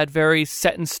has that very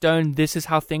set in stone, this is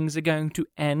how things are going to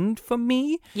end for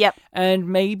me. Yep. And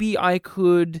maybe I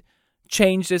could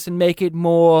change this and make it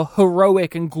more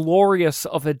heroic and glorious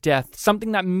of a death,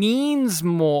 something that means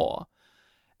more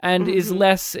and is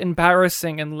less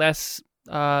embarrassing and less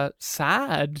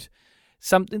sad.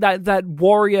 Something that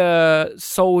warrior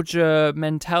soldier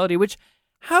mentality, which,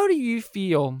 how do you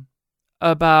feel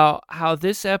about how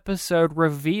this episode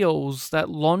reveals that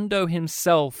Londo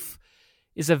himself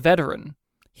is a veteran?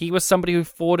 He was somebody who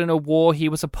fought in a war. He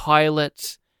was a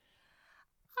pilot.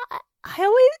 I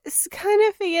always kind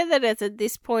of figure that it's at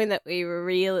this point that we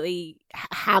really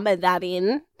hammer that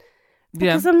in.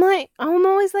 Because I'm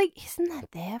always like, isn't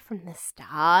that there from the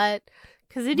start?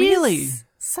 Because it is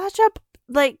such a,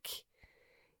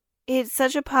 it's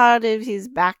such a part of his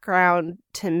background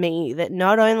to me that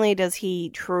not only does he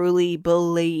truly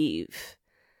believe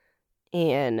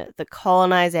in the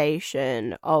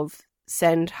colonization of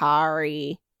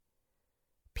Centauri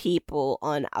people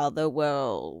on other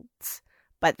worlds,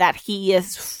 but that he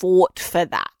has fought for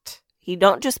that. He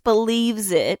not just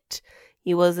believes it,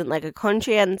 he wasn't like a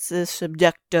conscientious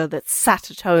objector that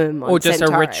sat at home on or just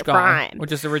Centauri a rich guy, Prime. or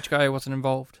just a rich guy who wasn't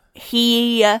involved.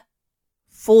 He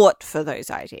fought for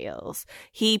those ideals.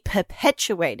 He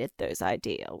perpetuated those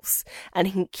ideals. And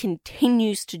he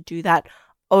continues to do that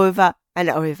over and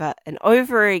over and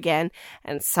over again.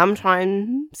 And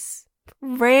sometimes,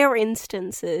 rare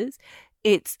instances,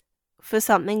 it's for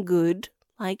something good,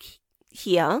 like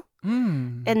here.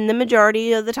 And the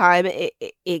majority of the time,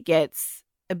 it gets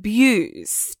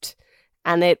abused.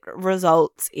 And it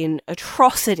results in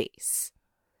atrocities.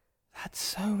 That's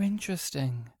so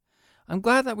interesting. I'm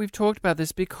glad that we've talked about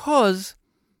this because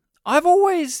I've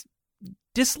always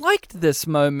disliked this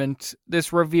moment,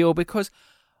 this reveal, because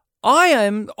I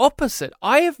am opposite.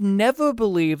 I have never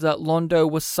believed that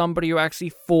Londo was somebody who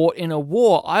actually fought in a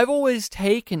war. I've always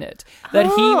taken it that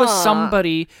he was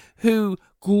somebody who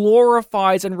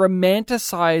glorifies and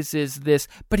romanticizes this,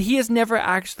 but he has never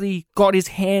actually got his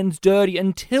hands dirty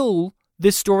until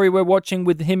this story we're watching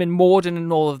with him and Morden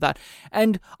and all of that.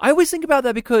 And I always think about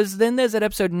that because then there's that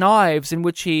episode Knives in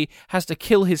which he has to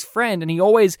kill his friend, and he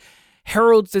always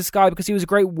heralds this guy because he was a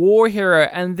great war hero,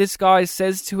 and this guy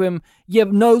says to him, yeah,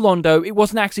 no, Londo, it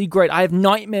wasn't actually great. I have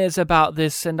nightmares about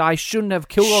this, and I shouldn't have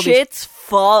killed all these... Shit's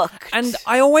fucked. And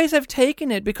I always have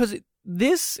taken it because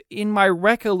this, in my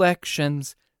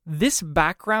recollections, this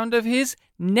background of his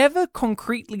never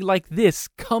concretely like this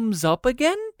comes up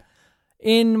again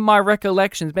in my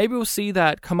recollections. Maybe we'll see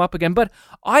that come up again, but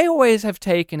I always have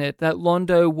taken it that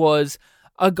Londo was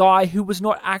a guy who was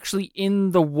not actually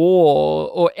in the war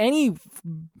or any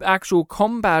actual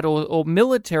combat or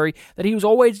military, that he was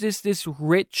always this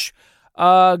rich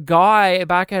guy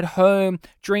back at home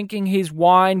drinking his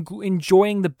wine,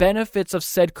 enjoying the benefits of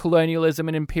said colonialism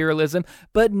and imperialism,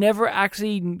 but never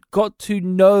actually got to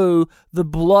know the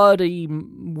bloody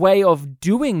way of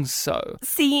doing so.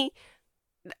 See,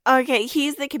 okay,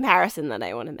 here's the comparison that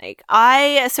I want to make.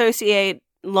 I associate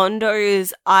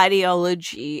Londo's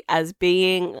ideology as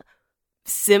being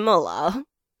similar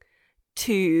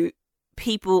to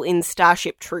people in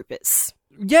Starship Troopers.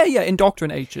 Yeah,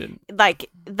 indoctrination. Like,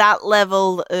 that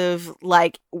level of,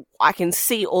 like, I can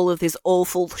see all of this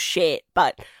awful shit,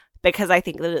 but because I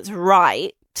think that it's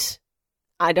right,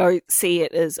 I don't see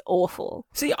it as awful.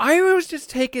 See, I always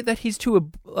just take it that he's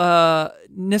too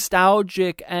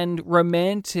nostalgic and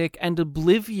romantic and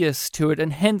oblivious to it,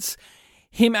 and hence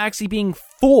him actually being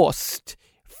forced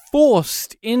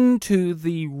into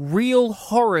the real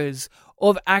horrors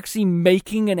of actually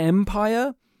making an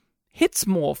empire hits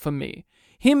more for me.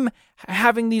 Him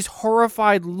having these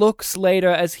horrified looks later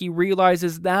as he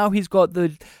realizes now he's got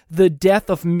the death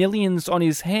of millions on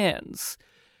his hands.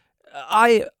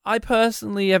 I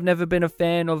personally have never been a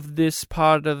fan of this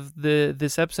part of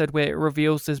this episode where it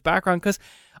reveals this background, because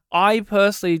I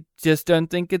personally just don't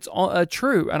think it's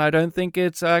true, and I don't think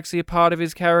it's actually a part of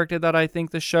his character that I think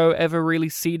the show ever really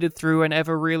seeded through and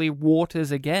ever really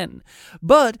waters again.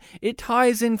 But it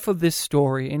ties in for this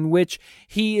story, in which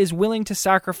he is willing to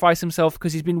sacrifice himself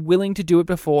because he's been willing to do it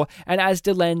before, and as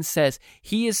Delenn says,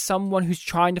 he is someone who's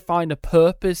trying to find a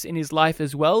purpose in his life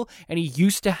as well, and he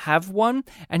used to have one,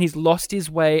 and he's lost his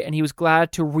way, and he was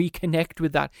glad to reconnect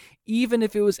with that, even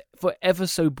if it was for ever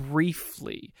so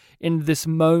briefly in this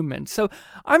moment. So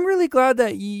I'm really glad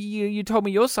that you told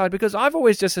me your side, because I've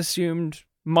always just assumed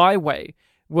my way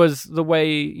was the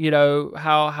way, you know,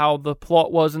 how the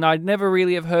plot was, and I'd never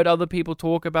really have heard other people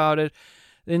talk about it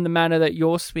in the manner that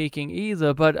you're speaking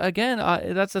either. But again,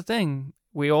 that's the thing.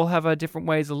 We all have our different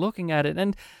ways of looking at it,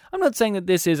 and I'm not saying that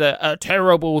this is a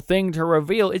terrible thing to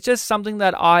reveal. It's just something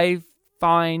that I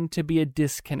find to be a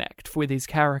disconnect with his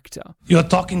character. You're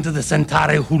talking to the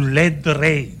Centauri who led the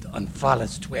raid on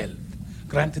Phallus 12.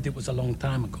 Granted, it was a long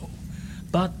time ago,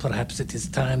 but perhaps it is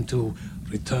time to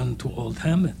return to old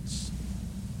habits.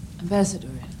 Ambassador,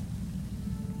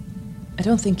 I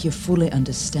don't think you fully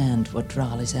understand what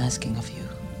Dral is asking of you.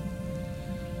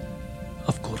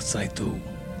 Of course I do.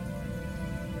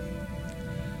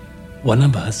 One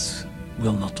of us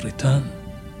will not return.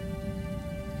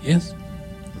 Yes?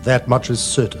 That much is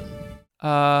certain.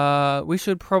 We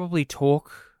should probably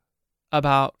talk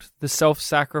about the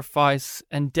self-sacrifice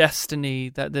and destiny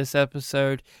that this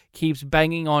episode keeps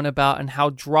banging on about, and how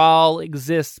Dral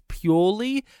exists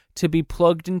purely to be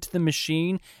plugged into the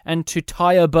machine and to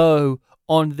tie a bow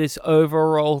on this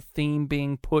overall theme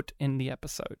being put in the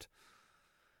episode.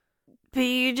 But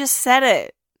you just said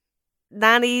it.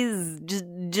 That is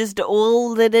just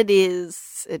all that it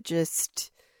is. It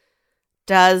just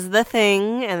does the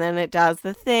thing, and then it does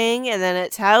the thing, and then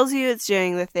it tells you it's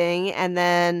doing the thing, and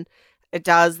then it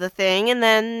does the thing, and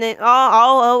then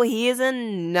here's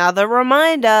another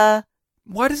reminder.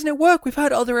 Why doesn't it work? We've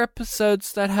had other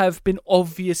episodes that have been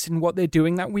obvious in what they're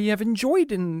doing that we have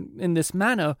enjoyed in this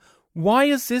manner. Why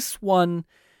is this one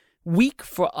weak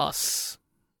for us?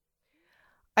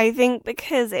 I think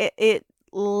because it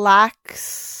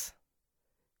lacks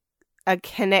a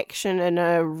connection and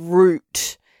a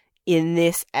root in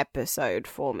this episode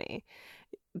for me,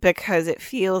 because it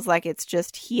feels like it's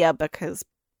just here because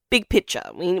big picture.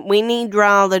 We need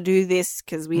Dral to do this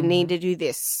because we need to do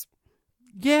this.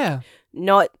 Yeah.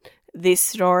 Not this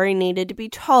story needed to be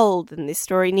told and this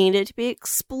story needed to be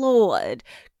explored.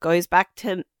 Goes back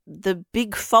to the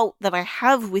big fault that I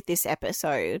have with this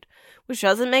episode, which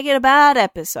doesn't make it a bad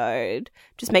episode,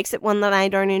 just makes it one that I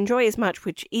don't enjoy as much,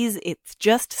 which is it's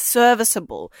just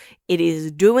serviceable. It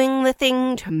is doing the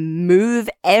thing to move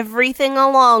everything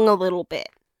along a little bit.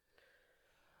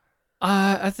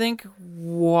 I think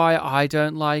why I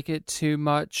don't like it too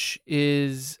much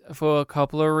is for a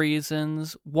couple of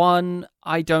reasons. One,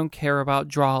 I don't care about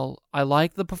Draal. I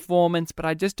like the performance, but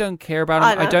I just don't care about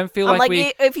him. I don't feel like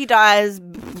we... If he dies,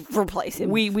 replace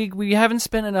him. We haven't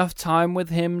spent enough time with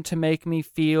him to make me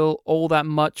feel all that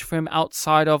much for him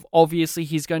outside of, obviously,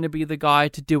 he's going to be the guy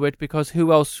to do it, because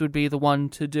who else would be the one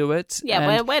to do it?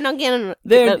 Yeah, we're not giving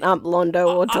up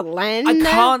Londo or Delenn. I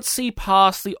can't see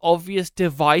past the obvious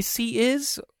device he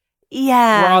is.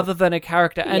 Yeah. Rather than a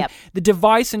character. And the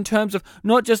device in terms of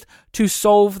not just to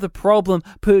solve the problem,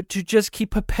 but to just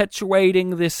keep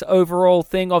perpetuating this overall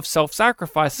thing of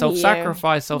self-sacrifice. You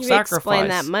explain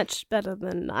that much better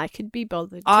than I could be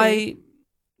bothered to. I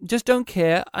just don't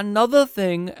care. Another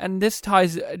thing, and this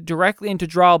ties directly into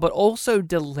Draal, but also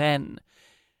Delenn.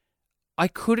 I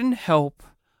couldn't help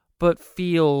but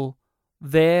feel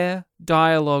their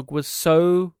dialogue was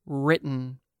so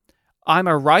written. I'm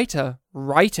a writer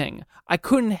writing. I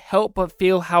couldn't help but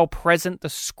feel how present the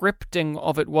scripting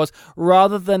of it was,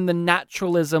 rather than the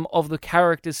naturalism of the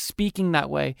characters speaking that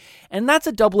way. And that's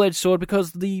a double-edged sword,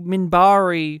 because the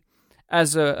Minbari,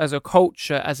 as a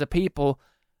culture, as a people,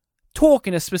 talk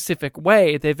in a specific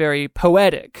way. They're very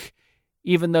poetic.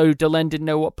 Even though Delenn didn't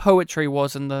know what poetry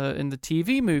was in the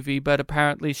TV movie, but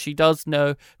apparently she does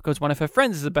know, because one of her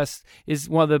friends is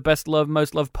one of the best loved,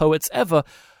 most loved poets ever.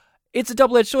 It's a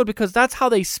double-edged sword, because that's how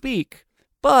they speak.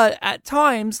 But at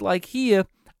times, like here,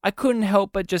 I couldn't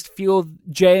help but just feel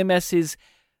JMS's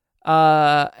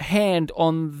hand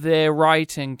on their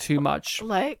writing too much.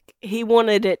 Like, he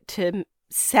wanted it to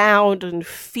sound and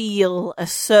feel a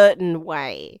certain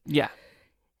way. Yeah.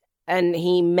 And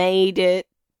he made it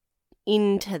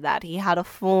into that. He had a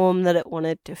form that it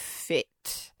wanted to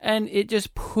fit. And it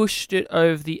just pushed it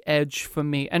over the edge for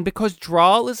me. And because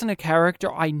Draal isn't a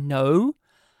character I know,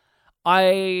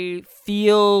 I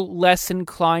feel less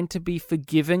inclined to be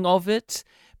forgiving of it,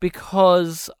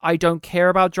 because I don't care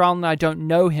about Draal and I don't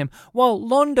know him. Well,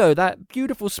 Londo, that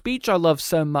beautiful speech I love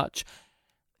so much.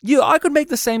 I could make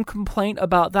the same complaint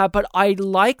about that, but I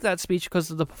like that speech because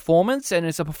of the performance, and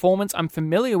it's a performance I'm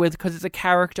familiar with because it's a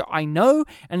character I know,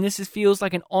 and this feels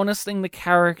like an honest thing the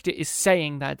character is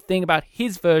saying. That thing about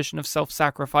his version of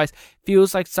self-sacrifice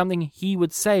feels like something he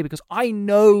would say, because I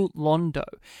know Londo.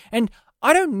 And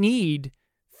I don't need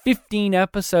 15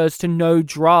 episodes to know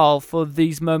Draal for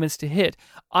these moments to hit.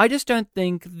 I just don't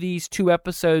think these 2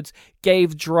 episodes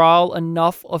gave Draal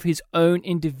enough of his own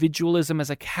individualism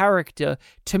as a character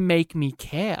to make me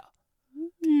care.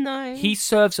 No. He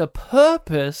serves a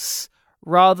purpose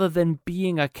rather than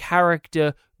being a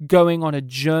character going on a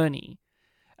journey.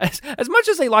 As much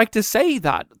as they like to say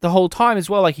that the whole time as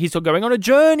well, like he's still going on a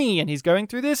journey and he's going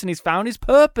through this and he's found his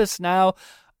purpose now,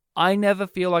 I never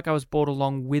feel like I was brought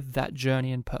along with that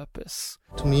journey and purpose.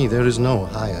 To me, there is no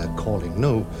higher calling,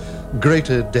 no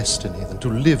greater destiny than to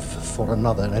live for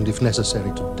another, and if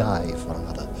necessary, to die for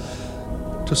another.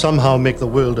 To somehow make the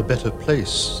world a better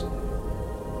place.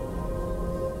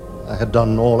 I had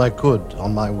done all I could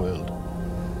on my world.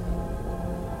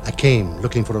 I came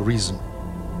looking for a reason,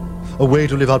 a way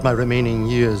to live out my remaining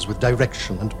years with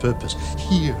direction and purpose.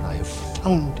 Here I have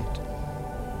found it.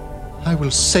 I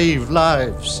will save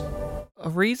lives. A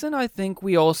reason I think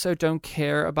we also don't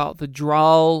care about the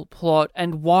Draal plot,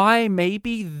 and why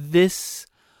maybe this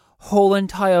whole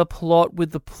entire plot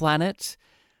with the planet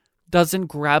doesn't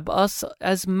grab us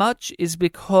as much, is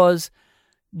because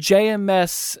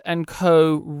JMS and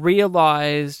co.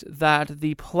 realized that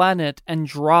the planet and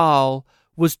Draal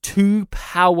was too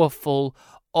powerful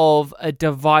of a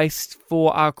device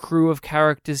for our crew of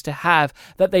characters to have,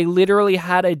 that they literally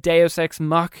had a Deus Ex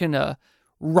Machina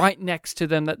right next to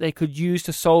them that they could use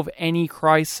to solve any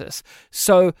crisis.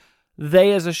 So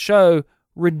they, as a show,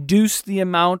 reduced the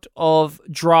amount of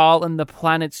Draal and the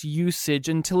planet's usage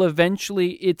until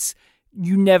eventually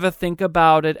you never think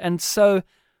about it. And so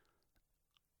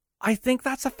I think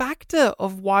that's a factor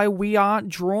of why we aren't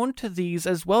drawn to these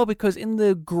as well, because in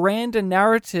the grander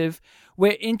narrative,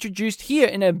 we're introduced here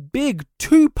in a big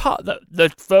 2-part,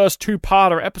 the first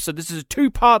 2-parter episode. This is a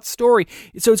 2-part story,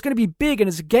 so it's going to be big and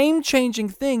it's a game-changing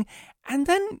thing. And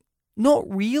then, not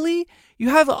really. You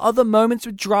have other moments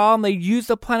with Draal, and they use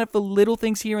the planet for little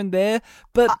things here and there,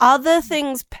 but other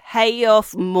things pay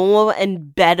off more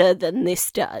and better than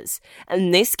this does.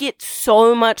 And this gets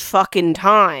so much fucking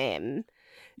time.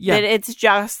 Yeah. That it's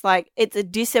just like, it's a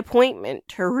disappointment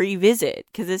to revisit,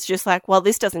 because it's just like, well,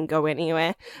 this doesn't go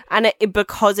anywhere. And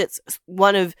because it's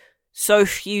one of so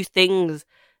few things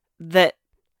that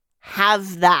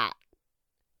have that.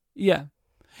 Yeah.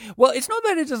 Well, it's not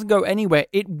that it doesn't go anywhere,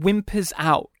 it whimpers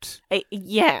out.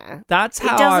 Yeah. That's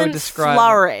how I would describe it. Doesn't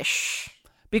flourish.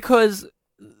 Because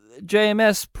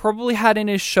JMS probably had in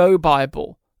his show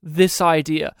Bible this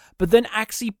idea, but then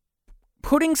actually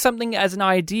putting something as an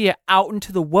idea out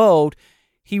into the world,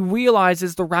 he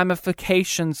realizes the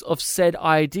ramifications of said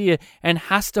idea and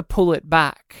has to pull it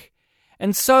back.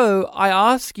 And so I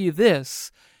ask you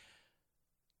this: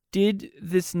 did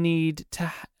this need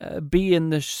to be in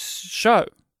the show?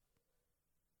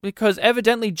 Because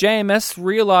evidently JMS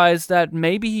realized that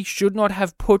maybe he should not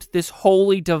have put this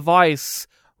holy device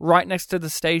right next to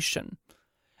the station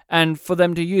and for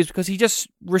them to use, because he just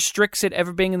restricts it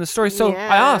ever being in the story. So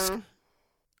I ask,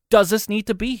 does this need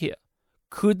to be here?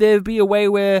 Could there be a way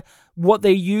where what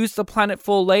they use the planet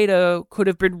for later could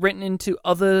have been written into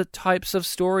other types of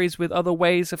stories with other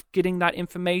ways of getting that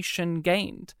information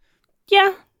gained?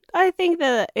 Yeah, I think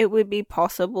that it would be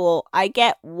possible. I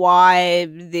get why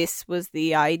this was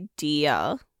the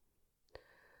idea,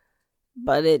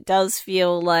 but it does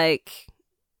feel like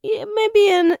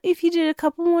maybe if you did a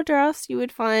couple more drafts, you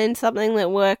would find something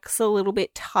that works a little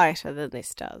bit tighter than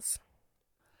this does.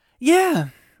 Yeah.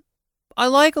 I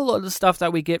like a lot of the stuff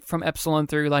that we get from Epsilon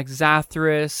 3, like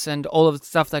Zathras and all of the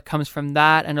stuff that comes from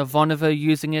that, and Ivanova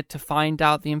using it to find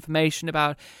out the information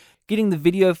about getting the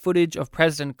video footage of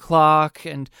President Clark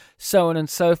and so on and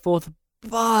so forth.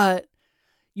 But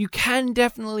you can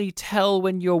definitely tell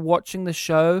when you're watching the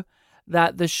show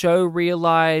that the show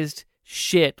realized,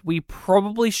 shit, we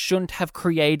probably shouldn't have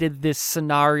created this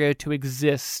scenario to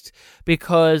exist,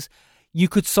 because you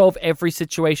could solve every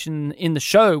situation in the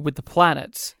show with the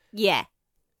planets. Yeah.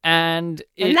 And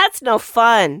that's no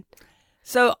fun.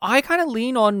 So I kind of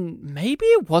lean on maybe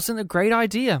it wasn't a great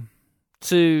idea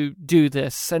to do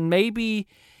this, and maybe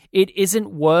it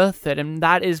isn't worth it, and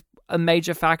that is a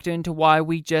major factor into why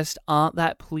we just aren't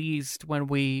that pleased when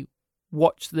we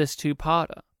watch this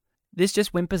two-parter. This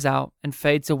just whimpers out and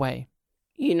fades away.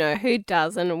 You know who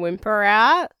doesn't whimper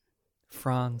out?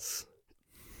 Franz.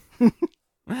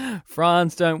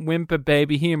 Franz don't whimper,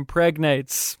 baby. He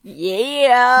impregnates.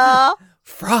 Yeah.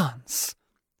 Franz.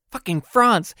 Fucking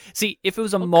Franz. See, if it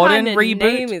was a modern reboot...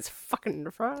 What name is fucking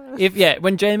Franz?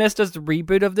 When JMS does the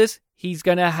reboot of this, he's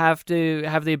going to have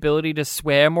the ability to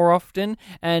swear more often,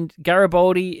 and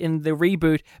Garibaldi in the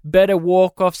reboot better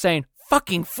walk off saying,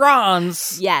 fucking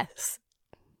Franz! Yes.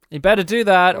 He better do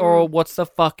that, or what's the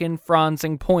fucking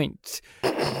Franzing point?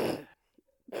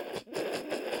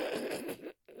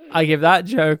 I give that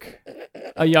joke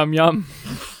a yum yum.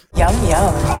 Yum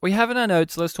yum. We have in our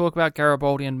notes, let's talk about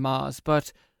Garibaldi and Mars,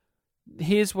 but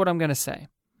here's what I'm going to say.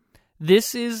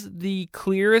 This is the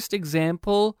clearest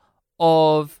example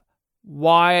of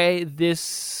why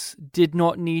this did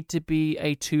not need to be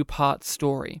a two-part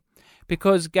story.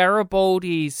 Because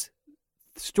Garibaldi's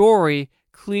story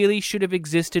clearly should have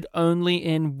existed only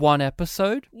in one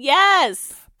episode.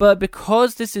 Yes! But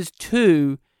because this is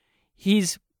two,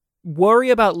 his worry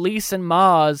about Lise and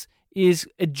Mars is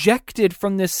ejected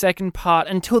from this second part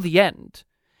until the end.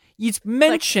 It's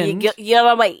mentioned... Like, you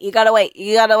gotta wait, you gotta wait,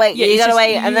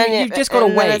 and then you just gotta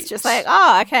wait. It's just like,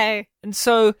 oh, okay. And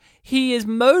so he is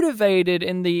motivated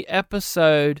in the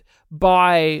episode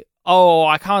by, oh,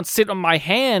 I can't sit on my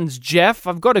hands, Jeff.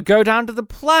 I've got to go down to the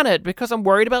planet because I'm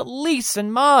worried about Lise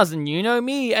and Mars, and you know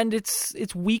me. And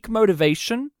it's weak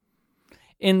motivation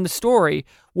in the story.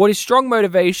 What is strong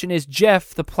motivation is,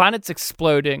 Jeff, the planet's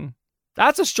exploding.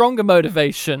 That's a stronger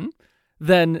motivation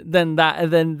than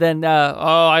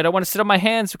I don't want to sit on my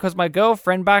hands because my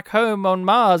girlfriend back home on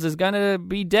Mars is going to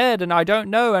be dead and I don't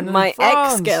know. And my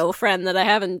ex-girlfriend that I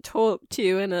haven't talked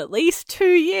to in at least 2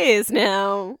 years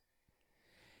now.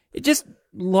 It just,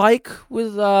 like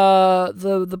with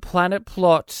the planet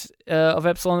plot of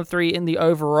Epsilon 3 in the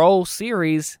overall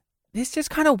series, this just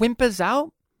kind of whimpers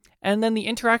out. And then the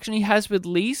interaction he has with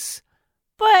Lise.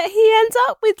 But he ends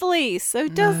up with Lise, so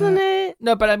doesn't it?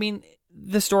 No, but I mean,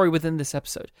 the story within this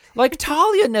episode. Like,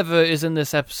 Talia never is in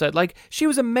this episode. Like, she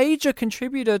was a major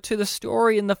contributor to the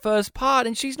story in the first part,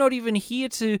 and she's not even here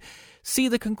to see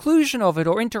the conclusion of it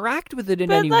or interact with it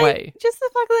in any way. Just the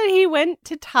fact that he went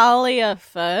to Talia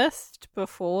first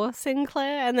before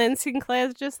Sinclair, and then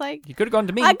Sinclair's just like, you could have gone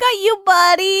to me. I got you,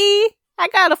 buddy. I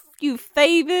got a few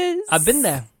favors. I've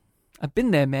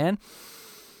been there, man.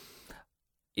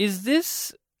 Is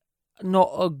this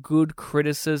not a good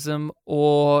criticism,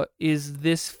 or is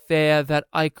this fair that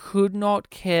I could not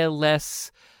care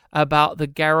less about the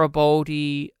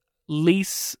Garibaldi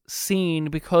Lise scene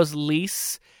because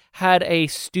Lise had a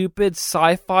stupid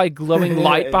sci-fi glowing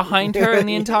light behind her in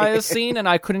the entire scene, and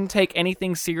I couldn't take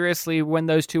anything seriously when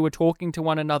those two were talking to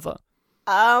one another?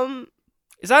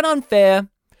 Is that unfair?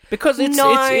 Because it's a truth.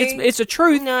 No, it's a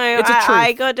truth.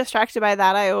 I got distracted by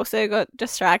that. I also got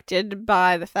distracted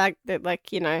by the fact that,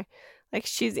 like, you know, like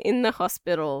she's in the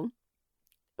hospital.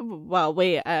 Well,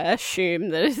 we assume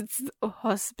that it's a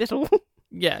hospital.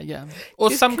 Yeah. Or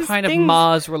Just some 'cause kind of things-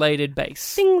 Mars-related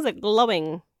base. Things are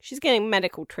glowing. She's getting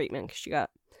medical treatment because she got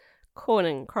caught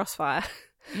in crossfire.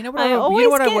 You know what? I I always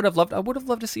would get- have loved? I would have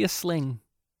loved to see a sling.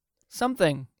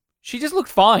 Something. She just looked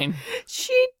fine.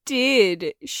 She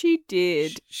did. She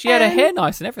did. She had her And- hair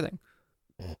nice and everything.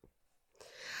 And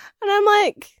I'm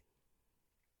like,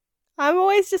 I'm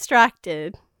always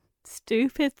distracted,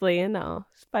 stupidly enough,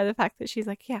 by the fact that she's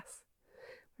like, yes,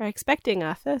 we're expecting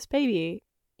our first baby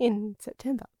in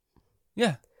September.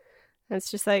 Yeah. And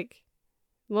it's just like,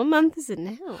 what month is it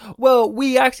now? Well,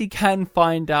 we actually can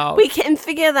find out. We can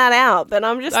figure that out, but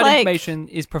I'm just that like, information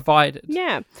is provided.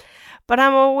 yeah. But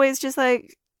I'm always just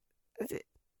like,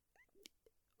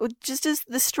 just as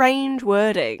the strange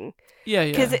wording. Yeah.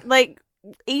 Because, like,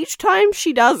 each time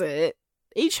she does it,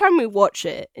 each time we watch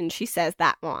it and she says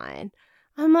that line,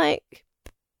 I'm like,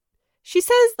 she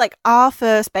says, like, our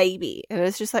first baby. And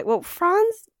it's just like, well,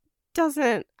 Franz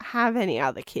doesn't have any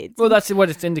other kids. Well, that's what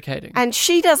it's indicating. And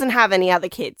she doesn't have any other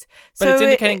kids. But So it's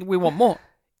indicating we want more.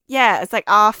 yeah, it's like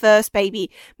our first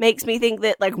baby makes me think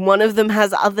that, like, one of them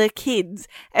has other kids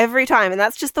every time. And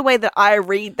that's just the way that I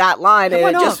read that line. And And why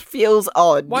it not? just feels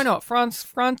odd. Why not? France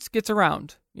gets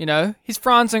around, you know? He's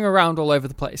Franzing around all over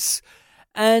the place.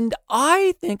 And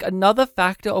I think another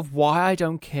factor of why I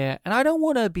don't care, and I don't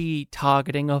want to be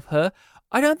targeting of her,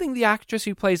 I don't think the actress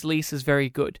who plays Lisa is very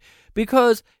good.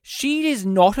 Because she is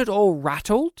not at all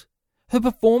rattled. Her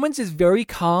performance is very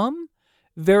calm,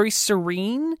 very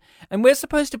serene, and we're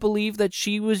supposed to believe that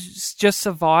she was just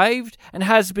survived and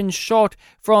has been shot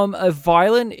from a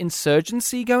violent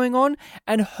insurgency going on,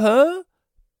 and her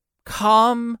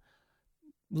calm,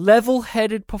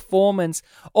 level-headed performance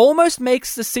almost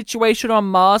makes the situation on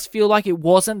Mars feel like it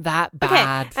wasn't that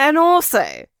bad. Okay. And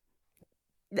also,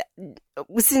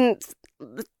 since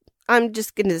I'm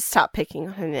just going to start picking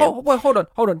on her now. Oh, well, hold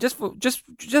on. Just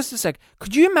a sec.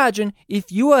 Could you imagine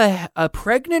if you were a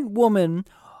pregnant woman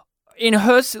in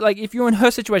her, like, if you're in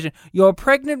her situation, you're a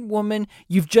pregnant woman,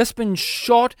 you've just been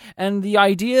shot, and the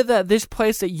idea that this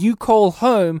place that you call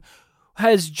home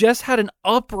has just had an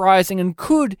uprising and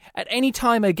could at any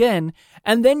time again,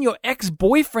 and then your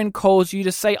ex-boyfriend calls you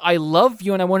to say, I love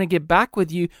you and I want to get back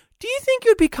with you, do you think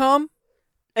you'd be calm?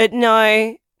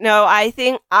 No, I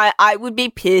think I would be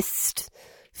pissed,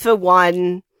 for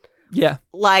one. Yeah.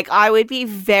 Like, I would be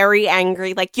very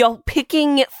angry. Like, you're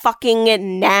picking it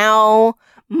fucking now.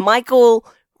 Michael,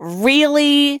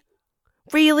 really?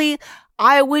 Really?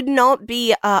 I would not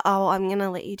be, I'm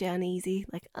gonna let you down easy.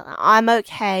 Like, I'm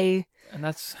okay. And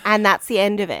that's the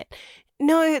end of it.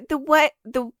 No,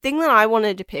 the thing that I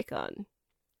wanted to pick on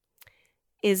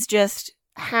is just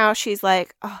how she's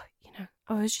like, oh, you know,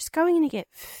 I was just going to get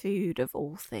food of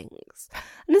all things.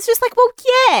 And it's just like, well,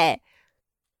 yeah,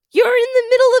 you're in the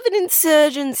middle of an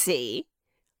insurgency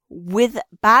with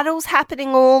battles happening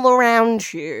all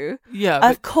around you. Yeah.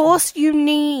 Of course you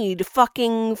need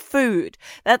fucking food.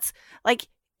 That's like,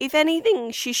 if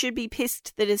anything, she should be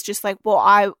pissed that it's just like, well,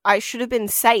 I should have been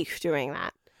safe doing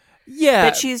that. Yeah.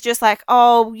 But she's just like,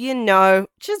 oh, you know,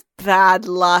 just bad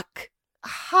luck.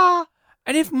 Ha.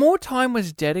 And if more time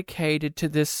was dedicated to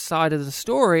this side of the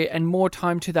story and more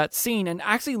time to that scene and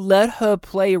actually let her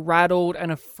play rattled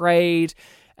and afraid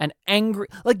and angry,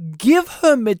 like, give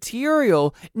her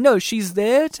material. No, she's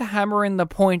there to hammer in the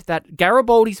point that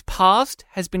Garibaldi's past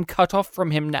has been cut off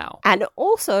from him now. And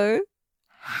also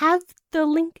have the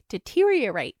link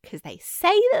deteriorate, because they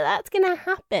say that that's going to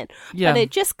happen. Yeah. But it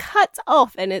just cuts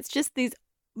off, and it's just these,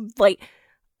 like,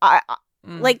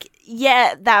 like,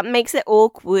 yeah, that makes it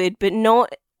awkward, but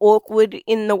not awkward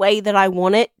in the way that I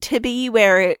want it to be,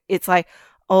 where it's like,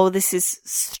 oh, this is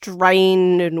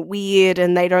strained and weird,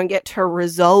 and they don't get to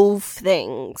resolve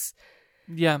things.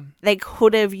 Yeah. They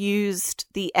could have used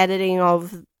the editing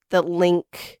of the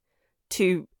link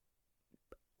to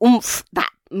oomph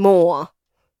that more.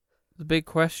 The big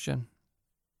question.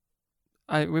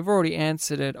 We've already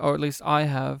answered it, or at least I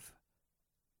have.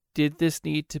 Did this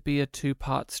need to be a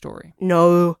 2-part story?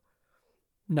 No.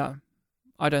 No,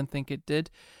 I don't think it did.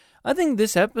 I think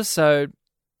this episode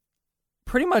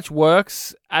pretty much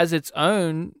works as its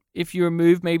own if you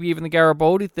remove maybe even the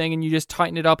Garibaldi thing and you just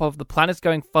tighten it up of the planet's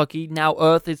going fucky, now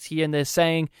Earth is here, and they're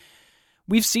saying,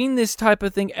 we've seen this type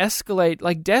of thing escalate,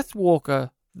 like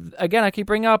Deathwalker. Again, I keep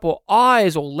bringing up, or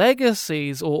Eyes, or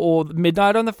Legacies, or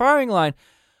Midnight on the Firing Line.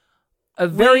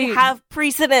 We have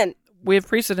precedent. We have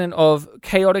precedent of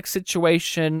chaotic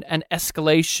situation and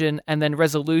escalation and then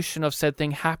resolution of said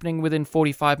thing happening within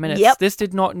 45 minutes. Yep. This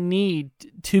did not need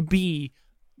to be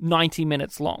 90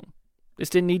 minutes long. This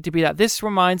didn't need to be that. This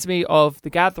reminds me of The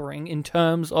Gathering in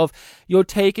terms of you're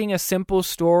taking a simple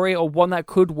story or one that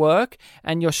could work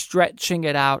and you're stretching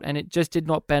it out, and it just did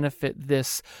not benefit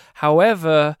this.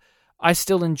 However, I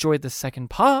still enjoyed the second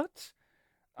part.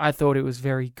 I thought it was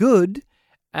very good,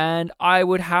 and I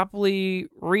would happily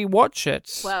rewatch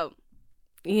it. Well,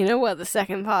 you know what the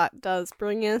second part does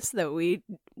bring us that we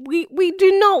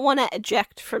do not want to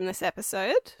eject from this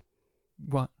episode?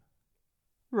 What?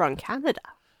 Ron Canada.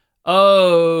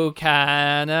 Oh,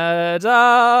 Canada.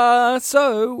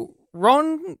 So,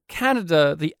 Ron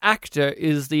Canada, the actor,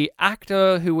 is the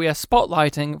actor who we are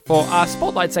spotlighting for our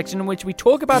Spotlight section, in which we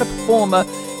talk about a performer,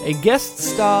 a guest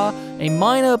star, a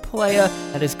minor player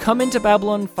that has come into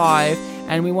Babylon 5,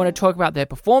 and we want to talk about their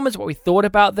performance, what we thought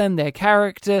about them, their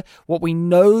character, what we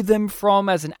know them from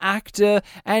as an actor,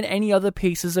 and any other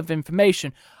pieces of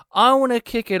information. I want to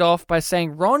kick it off by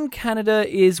saying Ron Canada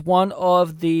is one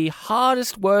of the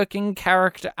hardest working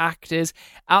character actors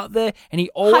out there, and he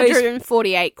always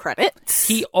 148 credits.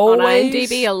 He always on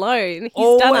IMDb alone.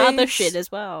 He's done other shit as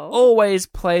well. Always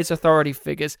plays authority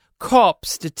figures,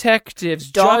 cops, detectives,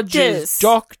 judges,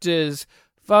 doctors,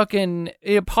 fucking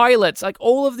pilots, like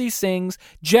all of these things,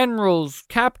 generals,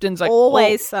 captains, like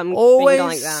always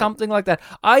something like that.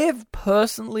 I have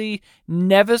personally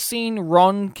never seen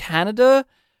Ron Canada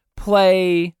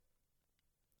play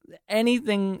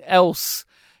anything else.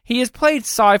 He has played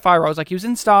sci-fi roles, like he was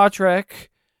in Star Trek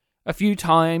a few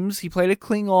times. He played a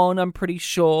Klingon, I'm pretty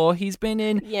sure. He's been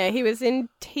in... Yeah, he was in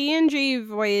TNG,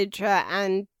 Voyager,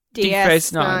 and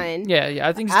DS9. Yeah,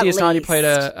 I think it's DS9 he played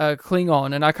a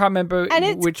Klingon, and I can't remember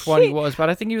which one he was,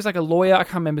 but I think he was like a lawyer. I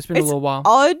can't remember, it's been a little while.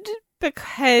 Odd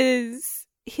because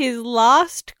his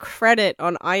last credit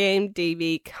on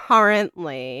IMDb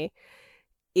currently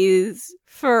is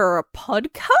for a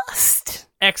podcast.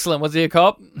 Excellent. Was he a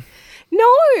cop?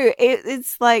 No,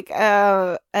 it's like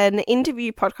an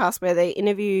interview podcast where they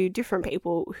interview different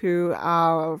people who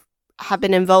have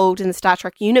been involved in the Star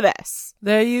Trek universe.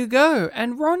 There you go.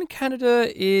 And Ron Canada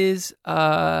is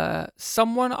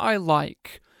someone I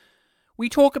like. We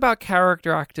talk about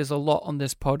character actors a lot on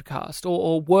this podcast,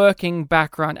 or working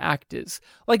background actors,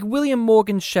 like William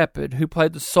Morgan Sheppard, who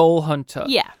played the Soul Hunter.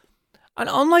 Yeah. And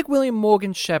unlike William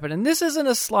Morgan Sheppard, and this isn't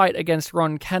a slight against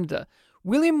Ron Canada,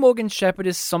 William Morgan Sheppard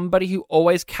is somebody who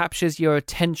always captures your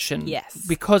attention. Yes.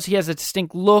 Because he has a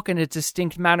distinct look and a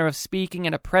distinct manner of speaking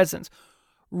and a presence.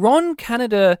 Ron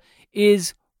Canada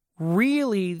is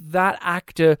really that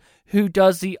actor who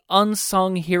does the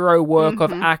unsung hero work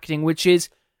of acting, which is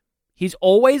he's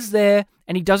always there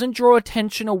and he doesn't draw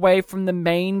attention away from the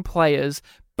main players,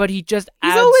 but he just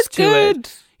adds to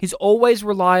it. He's always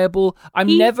reliable.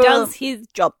 He does his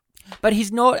job. But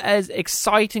he's not as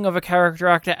exciting of a character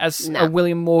actor as a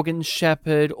William Morgan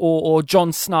Sheppard or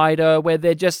John Snyder, where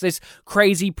they're just this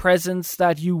crazy presence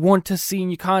that you want to see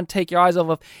and you can't take your eyes off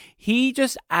of. He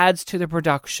just adds to the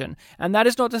production. And that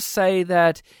is not to say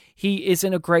that he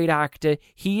isn't a great actor.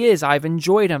 He is. I've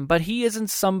enjoyed him. But he isn't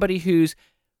somebody who's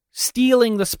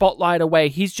stealing the spotlight away.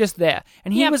 He's just there.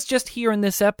 And he was just here in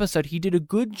this episode. He did a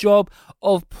good job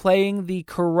of playing the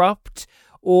corrupt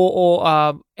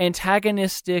or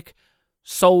antagonistic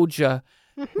soldier.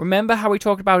 Remember how we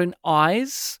talked about in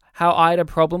Eyes? How I had a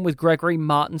problem with Gregory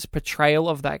Martin's portrayal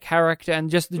of that character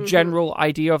and just the general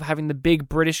idea of having the big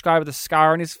British guy with a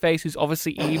scar on his face who's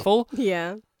obviously evil.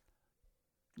 Yeah.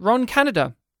 Ron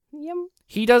Canada. Yep.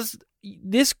 He does...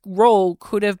 This role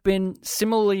could have been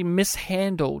similarly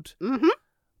mishandled.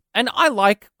 And I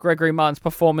like Gregory Martin's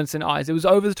performance in Eyes. It was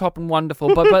over the top and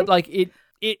wonderful, but like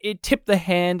it tipped the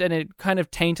hand and it kind of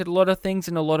tainted a lot of things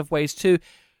in a lot of ways too.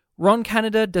 Ron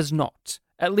Canada does not.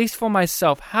 At least for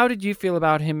myself. How did you feel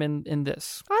about him in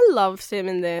this? I loved him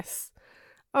in this.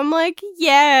 I'm like,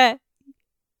 yeah,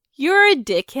 you're a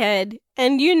dickhead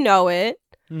and you know it,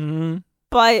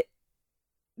 but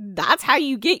that's how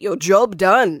you get your job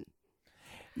done.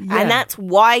 Yeah. And that's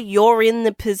why you're in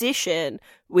the position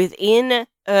within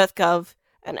EarthGov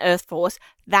and Earth Force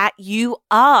that you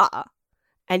are.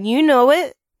 And you know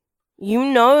it. You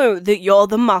know that you're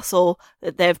the muscle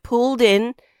that they've pulled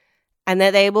in and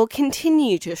that they will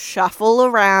continue to shuffle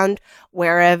around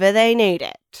wherever they need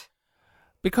it.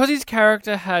 Because his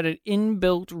character had an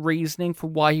inbuilt reasoning for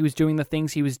why he was doing the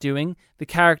things he was doing, the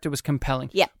character was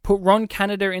compelling. Yeah. Put Ron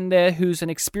Canada in there, who's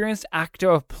an experienced actor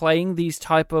of playing these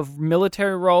type of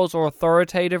military roles or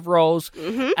authoritative roles,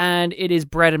 and it is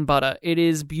bread and butter. It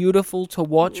is beautiful to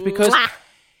watch because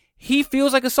he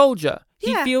feels like a soldier.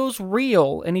 He feels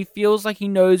real, and he feels like he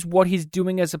knows what he's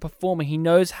doing as a performer. He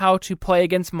knows how to play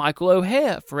against Michael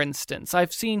O'Hare, for instance.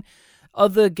 I've seen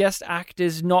other guest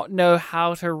actors not know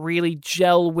how to really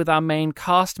gel with our main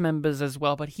cast members as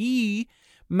well, but he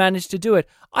managed to do it.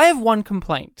 I have one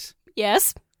complaint.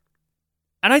 Yes.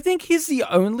 And I think he's the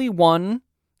only one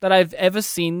that I've ever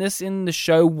seen this in the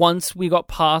show once we got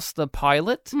past the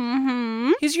pilot.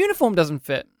 Mm-hmm. His uniform doesn't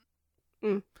fit.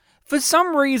 Mm. For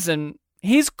some reason,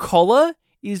 his collar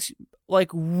is like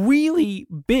really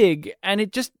big and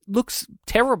it just looks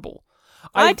terrible.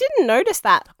 I didn't notice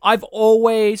that. I've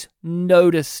always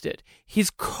noticed it. His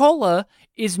collar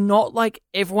is not like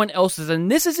everyone else's, and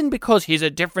this isn't because he's a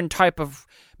different type of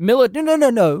military.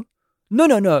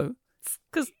 No.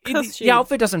 Because The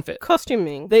outfit doesn't fit.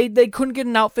 Costuming. They couldn't get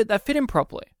an outfit that fit him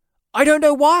properly. I don't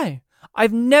know why.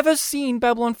 I've never seen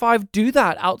Babylon 5 do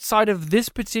that outside of this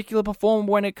particular performance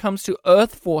when it comes to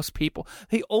Earth Force people.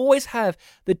 They always have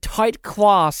the tight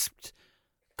clasped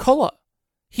collar.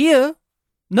 Here,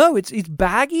 no, it's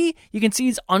baggy. You can see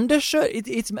his undershirt.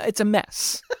 It's a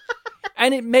mess.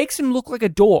 And it makes him look like a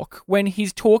dork when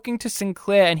he's talking to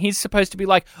Sinclair and he's supposed to be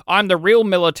like, I'm the real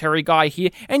military guy here.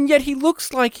 And yet he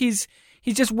looks like he's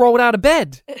just rolled out of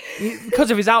bed because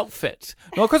of his outfit.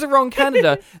 Not because of Ron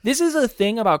Canada. This is a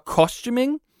thing about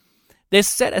costuming. They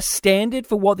set a standard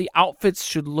for what the outfits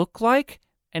should look like.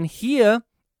 And here,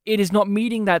 it is not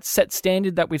meeting that set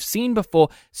standard that we've seen before.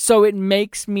 So it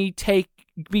makes me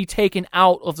be taken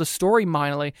out of the story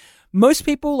minorly. Most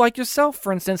people, like yourself,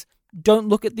 for instance, don't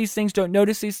look at these things, don't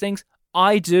notice these things.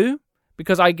 I do,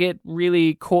 because I get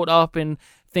really caught up in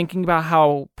thinking about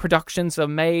how productions are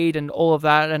made and all of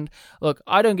that. And look,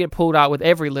 I don't get pulled out with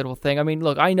every little thing. I mean,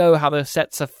 look, I know how the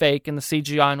sets are fake and the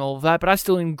CGI and all of that, but I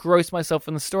still engross myself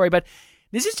in the story. But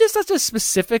this is just such a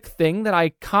specific thing that I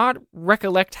can't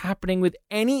recollect happening with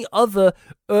any other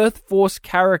Earth Force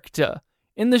character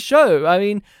in the show. I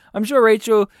mean, I'm sure,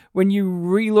 Rachel, when you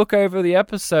re-look over the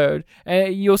episode,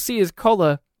 you'll see his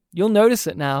collar. You'll notice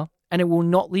it now, and it will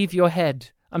not leave your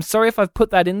head. I'm sorry if I've put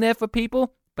that in there for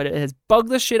people, but it has bugged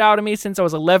the shit out of me since I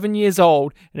was 11 years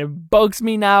old, and it bugs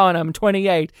me now, and I'm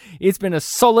 28. It's been a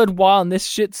solid while, and this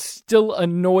shit still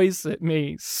annoys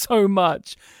me so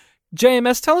much.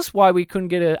 JMS, tell us why we couldn't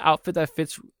get an outfit that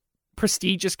fits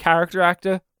prestigious character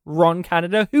actor Ron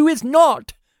Canada, who is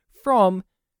not from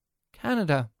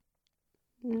Canada.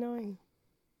 No.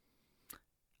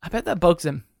 I bet that bugs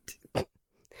him.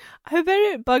 I bet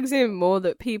it bugs him more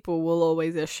that people will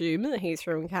always assume that he's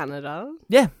from Canada.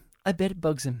 Yeah, I bet it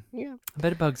bugs him. Yeah. I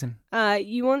bet it bugs him.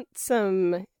 You want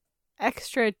some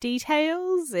extra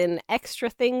details and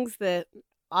extra things that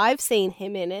I've seen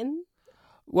him in?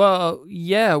 Well,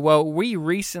 yeah. Well, we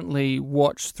recently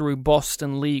watched through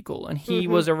Boston Legal, and he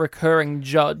was a recurring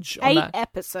judge on 8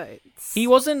 episodes. He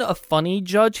wasn't a funny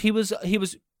judge. He was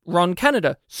Ron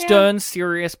Canada. Stern,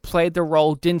 serious, played the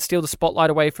role, didn't steal the spotlight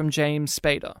away from James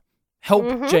Spader.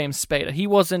 Helped James Spader. He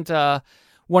wasn't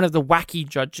one of the wacky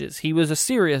judges. He was a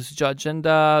serious judge, and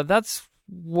that's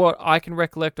what I can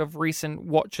recollect of recent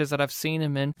watches that I've seen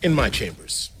him in. In my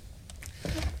chambers.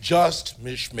 Just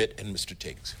Ms. Schmidt and Mr.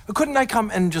 Tiggs. Couldn't I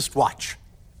come and just watch?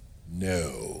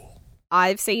 No.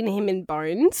 I've seen him in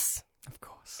Bones. Of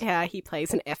course. Yeah, he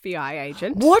plays an FBI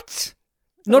agent. What?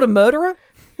 Not a murderer?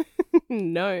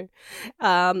 No.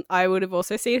 I would have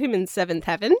also seen him in Seventh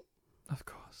Heaven. Of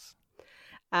course.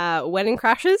 Wedding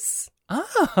Crashers.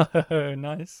 Oh,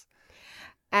 nice.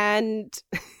 And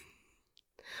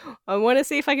I want to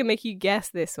see if I can make you guess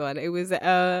this one. It was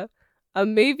a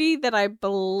movie that I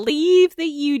believe that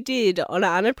you did on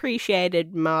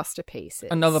Unappreciated Masterpieces.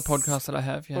 Another podcast that I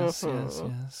have, yes.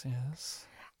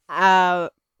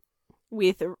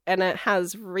 And it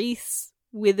has Reese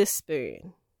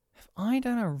Witherspoon. Have I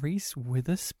done a Reese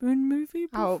Witherspoon movie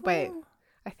before? Oh, wait.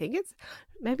 I think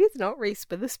maybe it's not Reese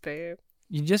Witherspoon.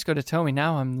 You just got to tell me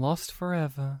now. I'm lost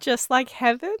forever. Just Like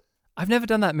Heaven? I've never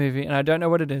done that movie, and I don't know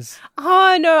what it is.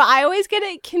 Oh, no. I always get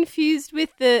it confused with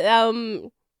the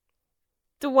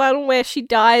one where she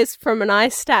dies from an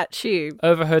ice statue.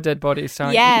 Over Her Dead Body,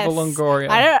 starring Yes. Eva Longoria.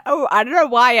 I don't know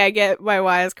why I get my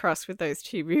wires crossed with those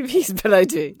two movies, but I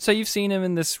do. So you've seen him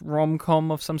in this rom-com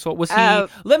of some sort. Was he...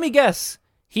 let me guess.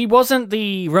 He wasn't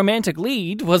the romantic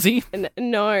lead, was he?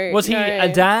 No. Was he a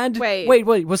dad? Wait.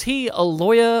 Was he a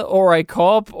lawyer or a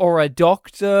cop or a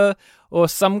doctor or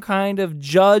some kind of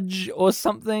judge or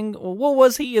something? What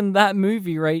was he in that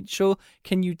movie, Rachel?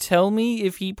 Can you tell me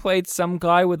if he played some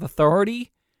guy with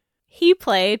authority? He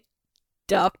played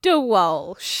Dr.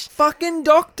 Walsh. Fucking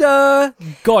doctor!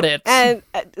 Got it. And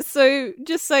so,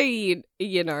 just so you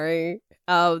know,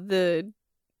 the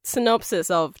synopsis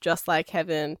of Just Like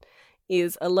Heaven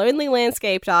is a lonely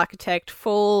landscaped architect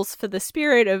falls for the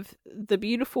spirit of the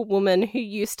beautiful woman who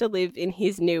used to live in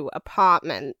his new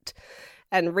apartment.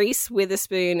 and Reese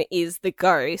Witherspoon is the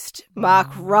ghost.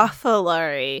 Mark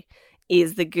Ruffalo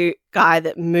is the guy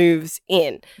that moves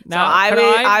in. Now, so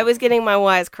I was getting my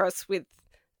wires crossed with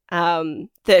 13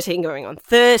 going on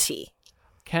 30.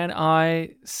 Can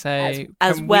I say,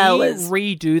 as can well we as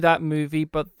redo that movie,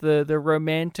 but the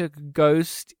romantic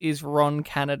ghost is Ron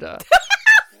Canada?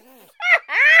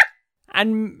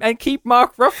 and keep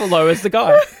Mark Ruffalo as the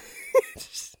guy.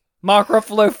 Mark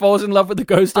Ruffalo falls in love with the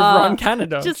ghost of Ron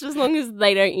Canada. Just as long as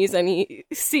they don't use any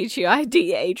CGI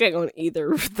de-aging on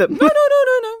either of them.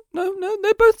 No,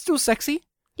 they're both still sexy.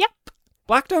 Yep.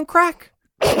 Black don't crack.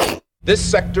 This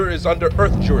sector is under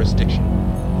Earth jurisdiction.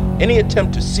 Any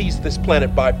attempt to seize this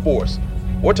planet by force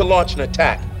or to launch an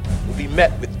attack will be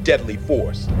met with deadly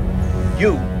force.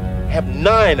 You have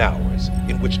 9 hours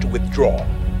in which to withdraw.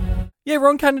 Yeah,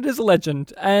 Ron Canada's a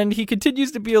legend, and he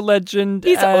continues to be a legend.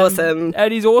 He's awesome.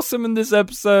 And he's awesome in this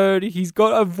episode. He's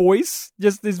got a voice,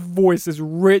 just this voice, this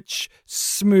rich,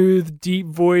 smooth, deep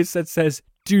voice that says,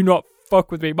 "Do not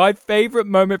fuck with me." My favorite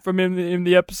moment from him in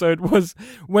the episode was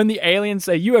when the aliens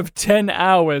say, "You have 10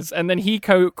 hours," and then he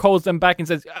calls them back and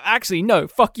says, "Actually, no,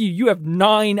 fuck you. You have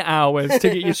 9 hours to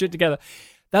get your shit together."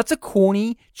 That's a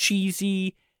corny,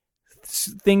 cheesy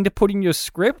thing to put in your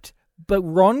script, but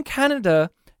Ron Canada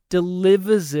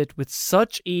delivers it with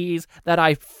such ease that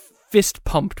I fist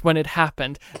pumped when it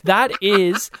happened. That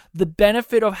is the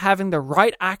benefit of having the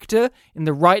right actor in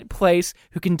the right place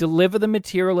who can deliver the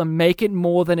material and make it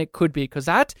more than it could be. Because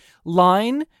that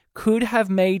line could have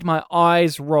made my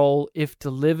eyes roll if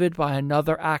delivered by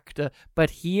another actor. But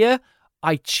here,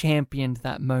 I championed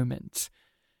that moment.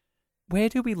 Where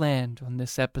do we land on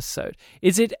this episode?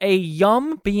 Is it a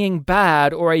yum being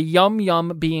bad or a yum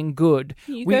yum being good?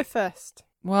 You go first.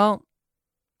 Well,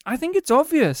 I think it's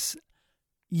obvious.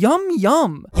 Yum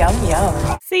yum. Yum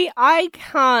yum. See, I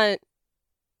can't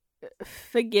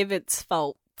forgive its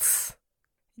faults.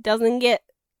 It doesn't get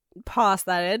past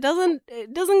that. It doesn't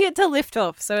get to lift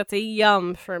off, so it's a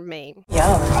yum from me.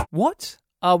 Yum. What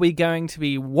are we going to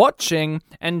be watching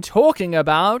and talking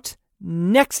about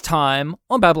next time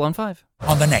on Babylon 5?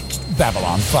 On the next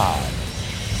Babylon 5.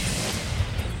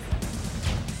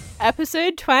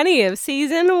 Episode 20 of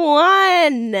Season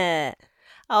 1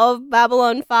 of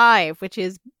Babylon 5, which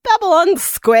is Babylon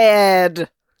Squared.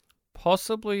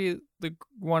 Possibly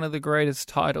one of the greatest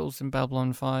titles in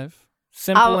Babylon 5.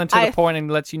 Simple and to the point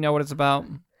and lets you know what it's about.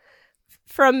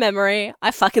 From memory, I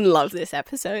fucking love this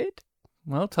episode.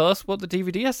 Well, tell us what the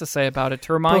DVD has to say about it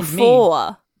to remind me.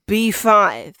 Before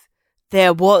B5,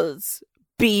 there was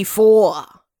B4.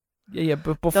 Yeah,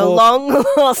 but before... The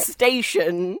long-lost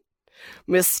station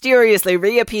mysteriously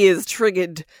reappears,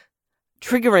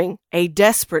 triggering a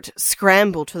desperate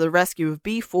scramble to the rescue of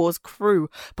B4's crew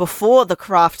before the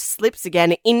craft slips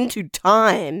again into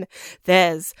time.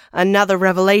 There's another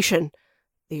revelation.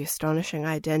 The astonishing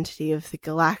identity of the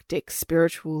galactic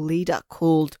spiritual leader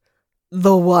called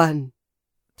The One.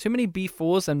 Too many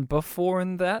B4s and before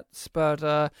in that,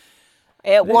 but...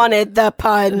 It wanted the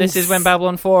puns. This is when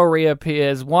Babylon 4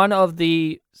 reappears. One of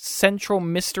the central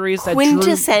mysteries that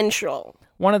quintessential.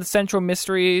 One of the central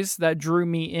mysteries that drew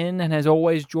me in and has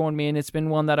always drawn me in. It's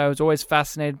been one that I was always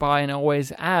fascinated by and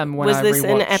always am when I rewatch. Was this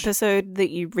an episode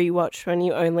that you rewatched when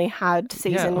you only had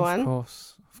season 1?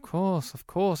 Of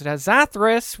course. It has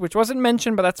Zathras, which wasn't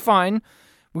mentioned, but that's fine.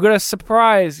 We got a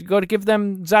surprise. You got to give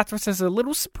them Zathras as a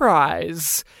little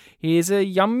surprise. He's a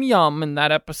yum yum in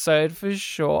that episode for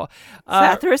sure.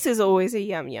 Zathras is always a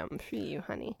yum yum for you,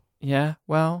 honey. Yeah,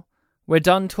 well, we're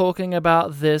done talking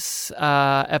about this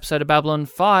episode of Babylon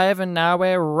 5, and now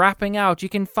we're wrapping out. You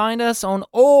can find us on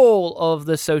all of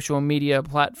the social media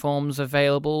platforms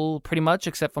available, pretty much,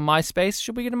 except for MySpace.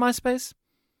 Should we get a MySpace?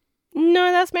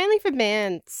 No, that's mainly for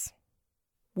bands.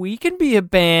 We can be a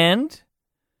band.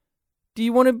 Do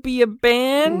you want to be a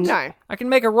band? No. I can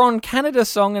make a Ron Canada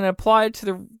song and apply it to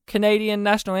the Canadian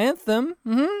national anthem.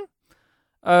 Mm-hmm.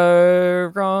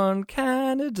 Oh, Ron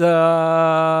Canada.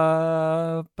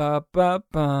 Ba, ba,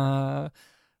 ba.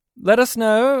 Let us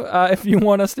know if you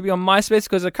want us to be on MySpace,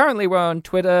 because currently we're on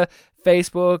Twitter,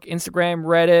 Facebook, Instagram,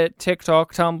 Reddit,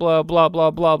 TikTok, Tumblr, blah,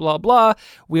 blah, blah, blah, blah.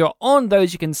 We are on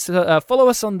those. You can follow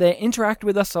us on there, interact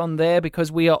with us on there,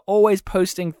 because we are always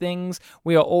posting things.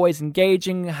 We are always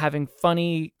engaging, having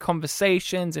funny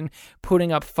conversations, and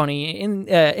putting up funny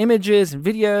images and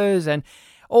videos, and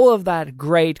all of that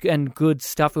great and good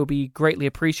stuff will be greatly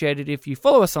appreciated if you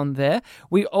follow us on there.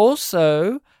 We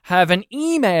also have an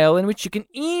email in which you can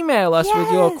email us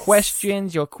with your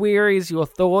questions, your queries, your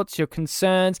thoughts, your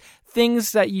concerns,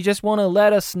 things that you just want to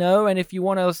let us know. And if you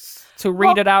want us to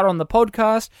read it out on the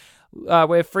podcast,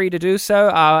 we're free to do so.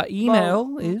 Our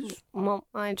email is... Well,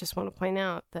 I just want to point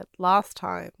out that last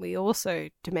time we also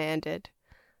demanded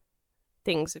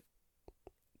things of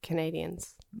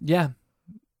Canadians. Yeah.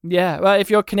 Well,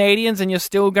 if you're Canadians and you're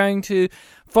still going to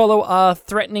follow our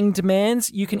threatening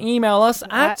demands, you can email us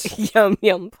at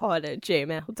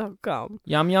yumyumpod@gmail.com.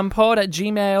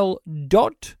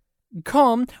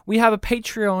 yumyumpod@gmail.com. We have a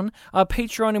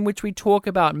Patreon in which we talk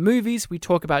about movies, we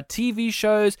talk about TV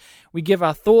shows, we give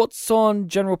our thoughts on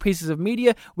general pieces of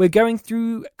media. We're going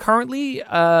through currently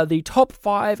the top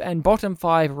 5 and bottom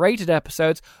 5 rated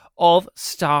episodes of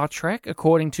Star Trek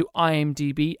according to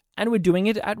IMDb, and we're doing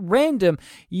it at random.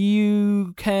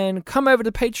 You can come over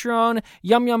to Patreon,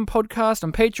 Yum Yum Podcast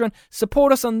on Patreon,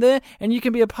 support us on there, and you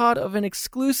can be a part of an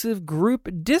exclusive group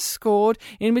Discord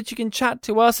in which you can chat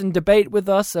to us and debate with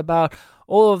us about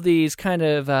all of these kind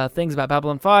of things about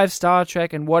Babylon 5, Star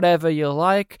Trek, and whatever you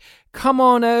like. Come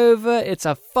on over. It's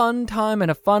a fun time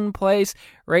and a fun place.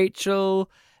 Rachel...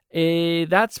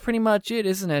 that's pretty much it,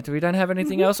 isn't it? We don't have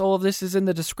anything else. All of this is in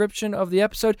the description of the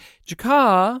episode.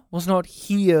 Jakar was not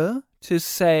here to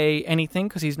say anything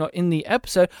because he's not in the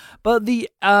episode, but they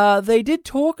did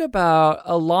talk about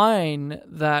a line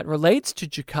that relates to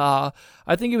Jakar.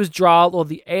 I think it was Dral or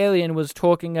the alien was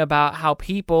talking about how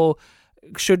people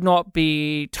should not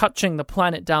be touching the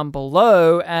planet down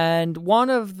below, and one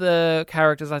of the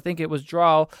characters, I think it was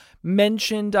Dral,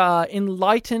 mentioned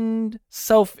enlightened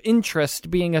self-interest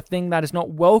being a thing that is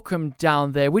not welcome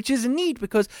down there, which is neat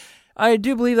because I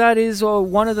do believe that is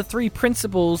one of the 3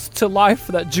 principles to life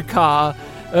that Jakar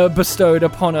bestowed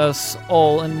upon us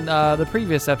all in the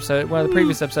previous episode, one of the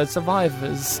previous episodes,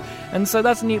 Survivors. And so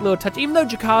that's a neat little touch. Even though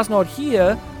Jakar's not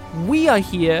here, we are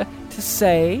here to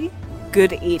say...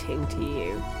 Good eating to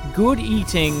you. Good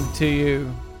eating to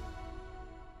you.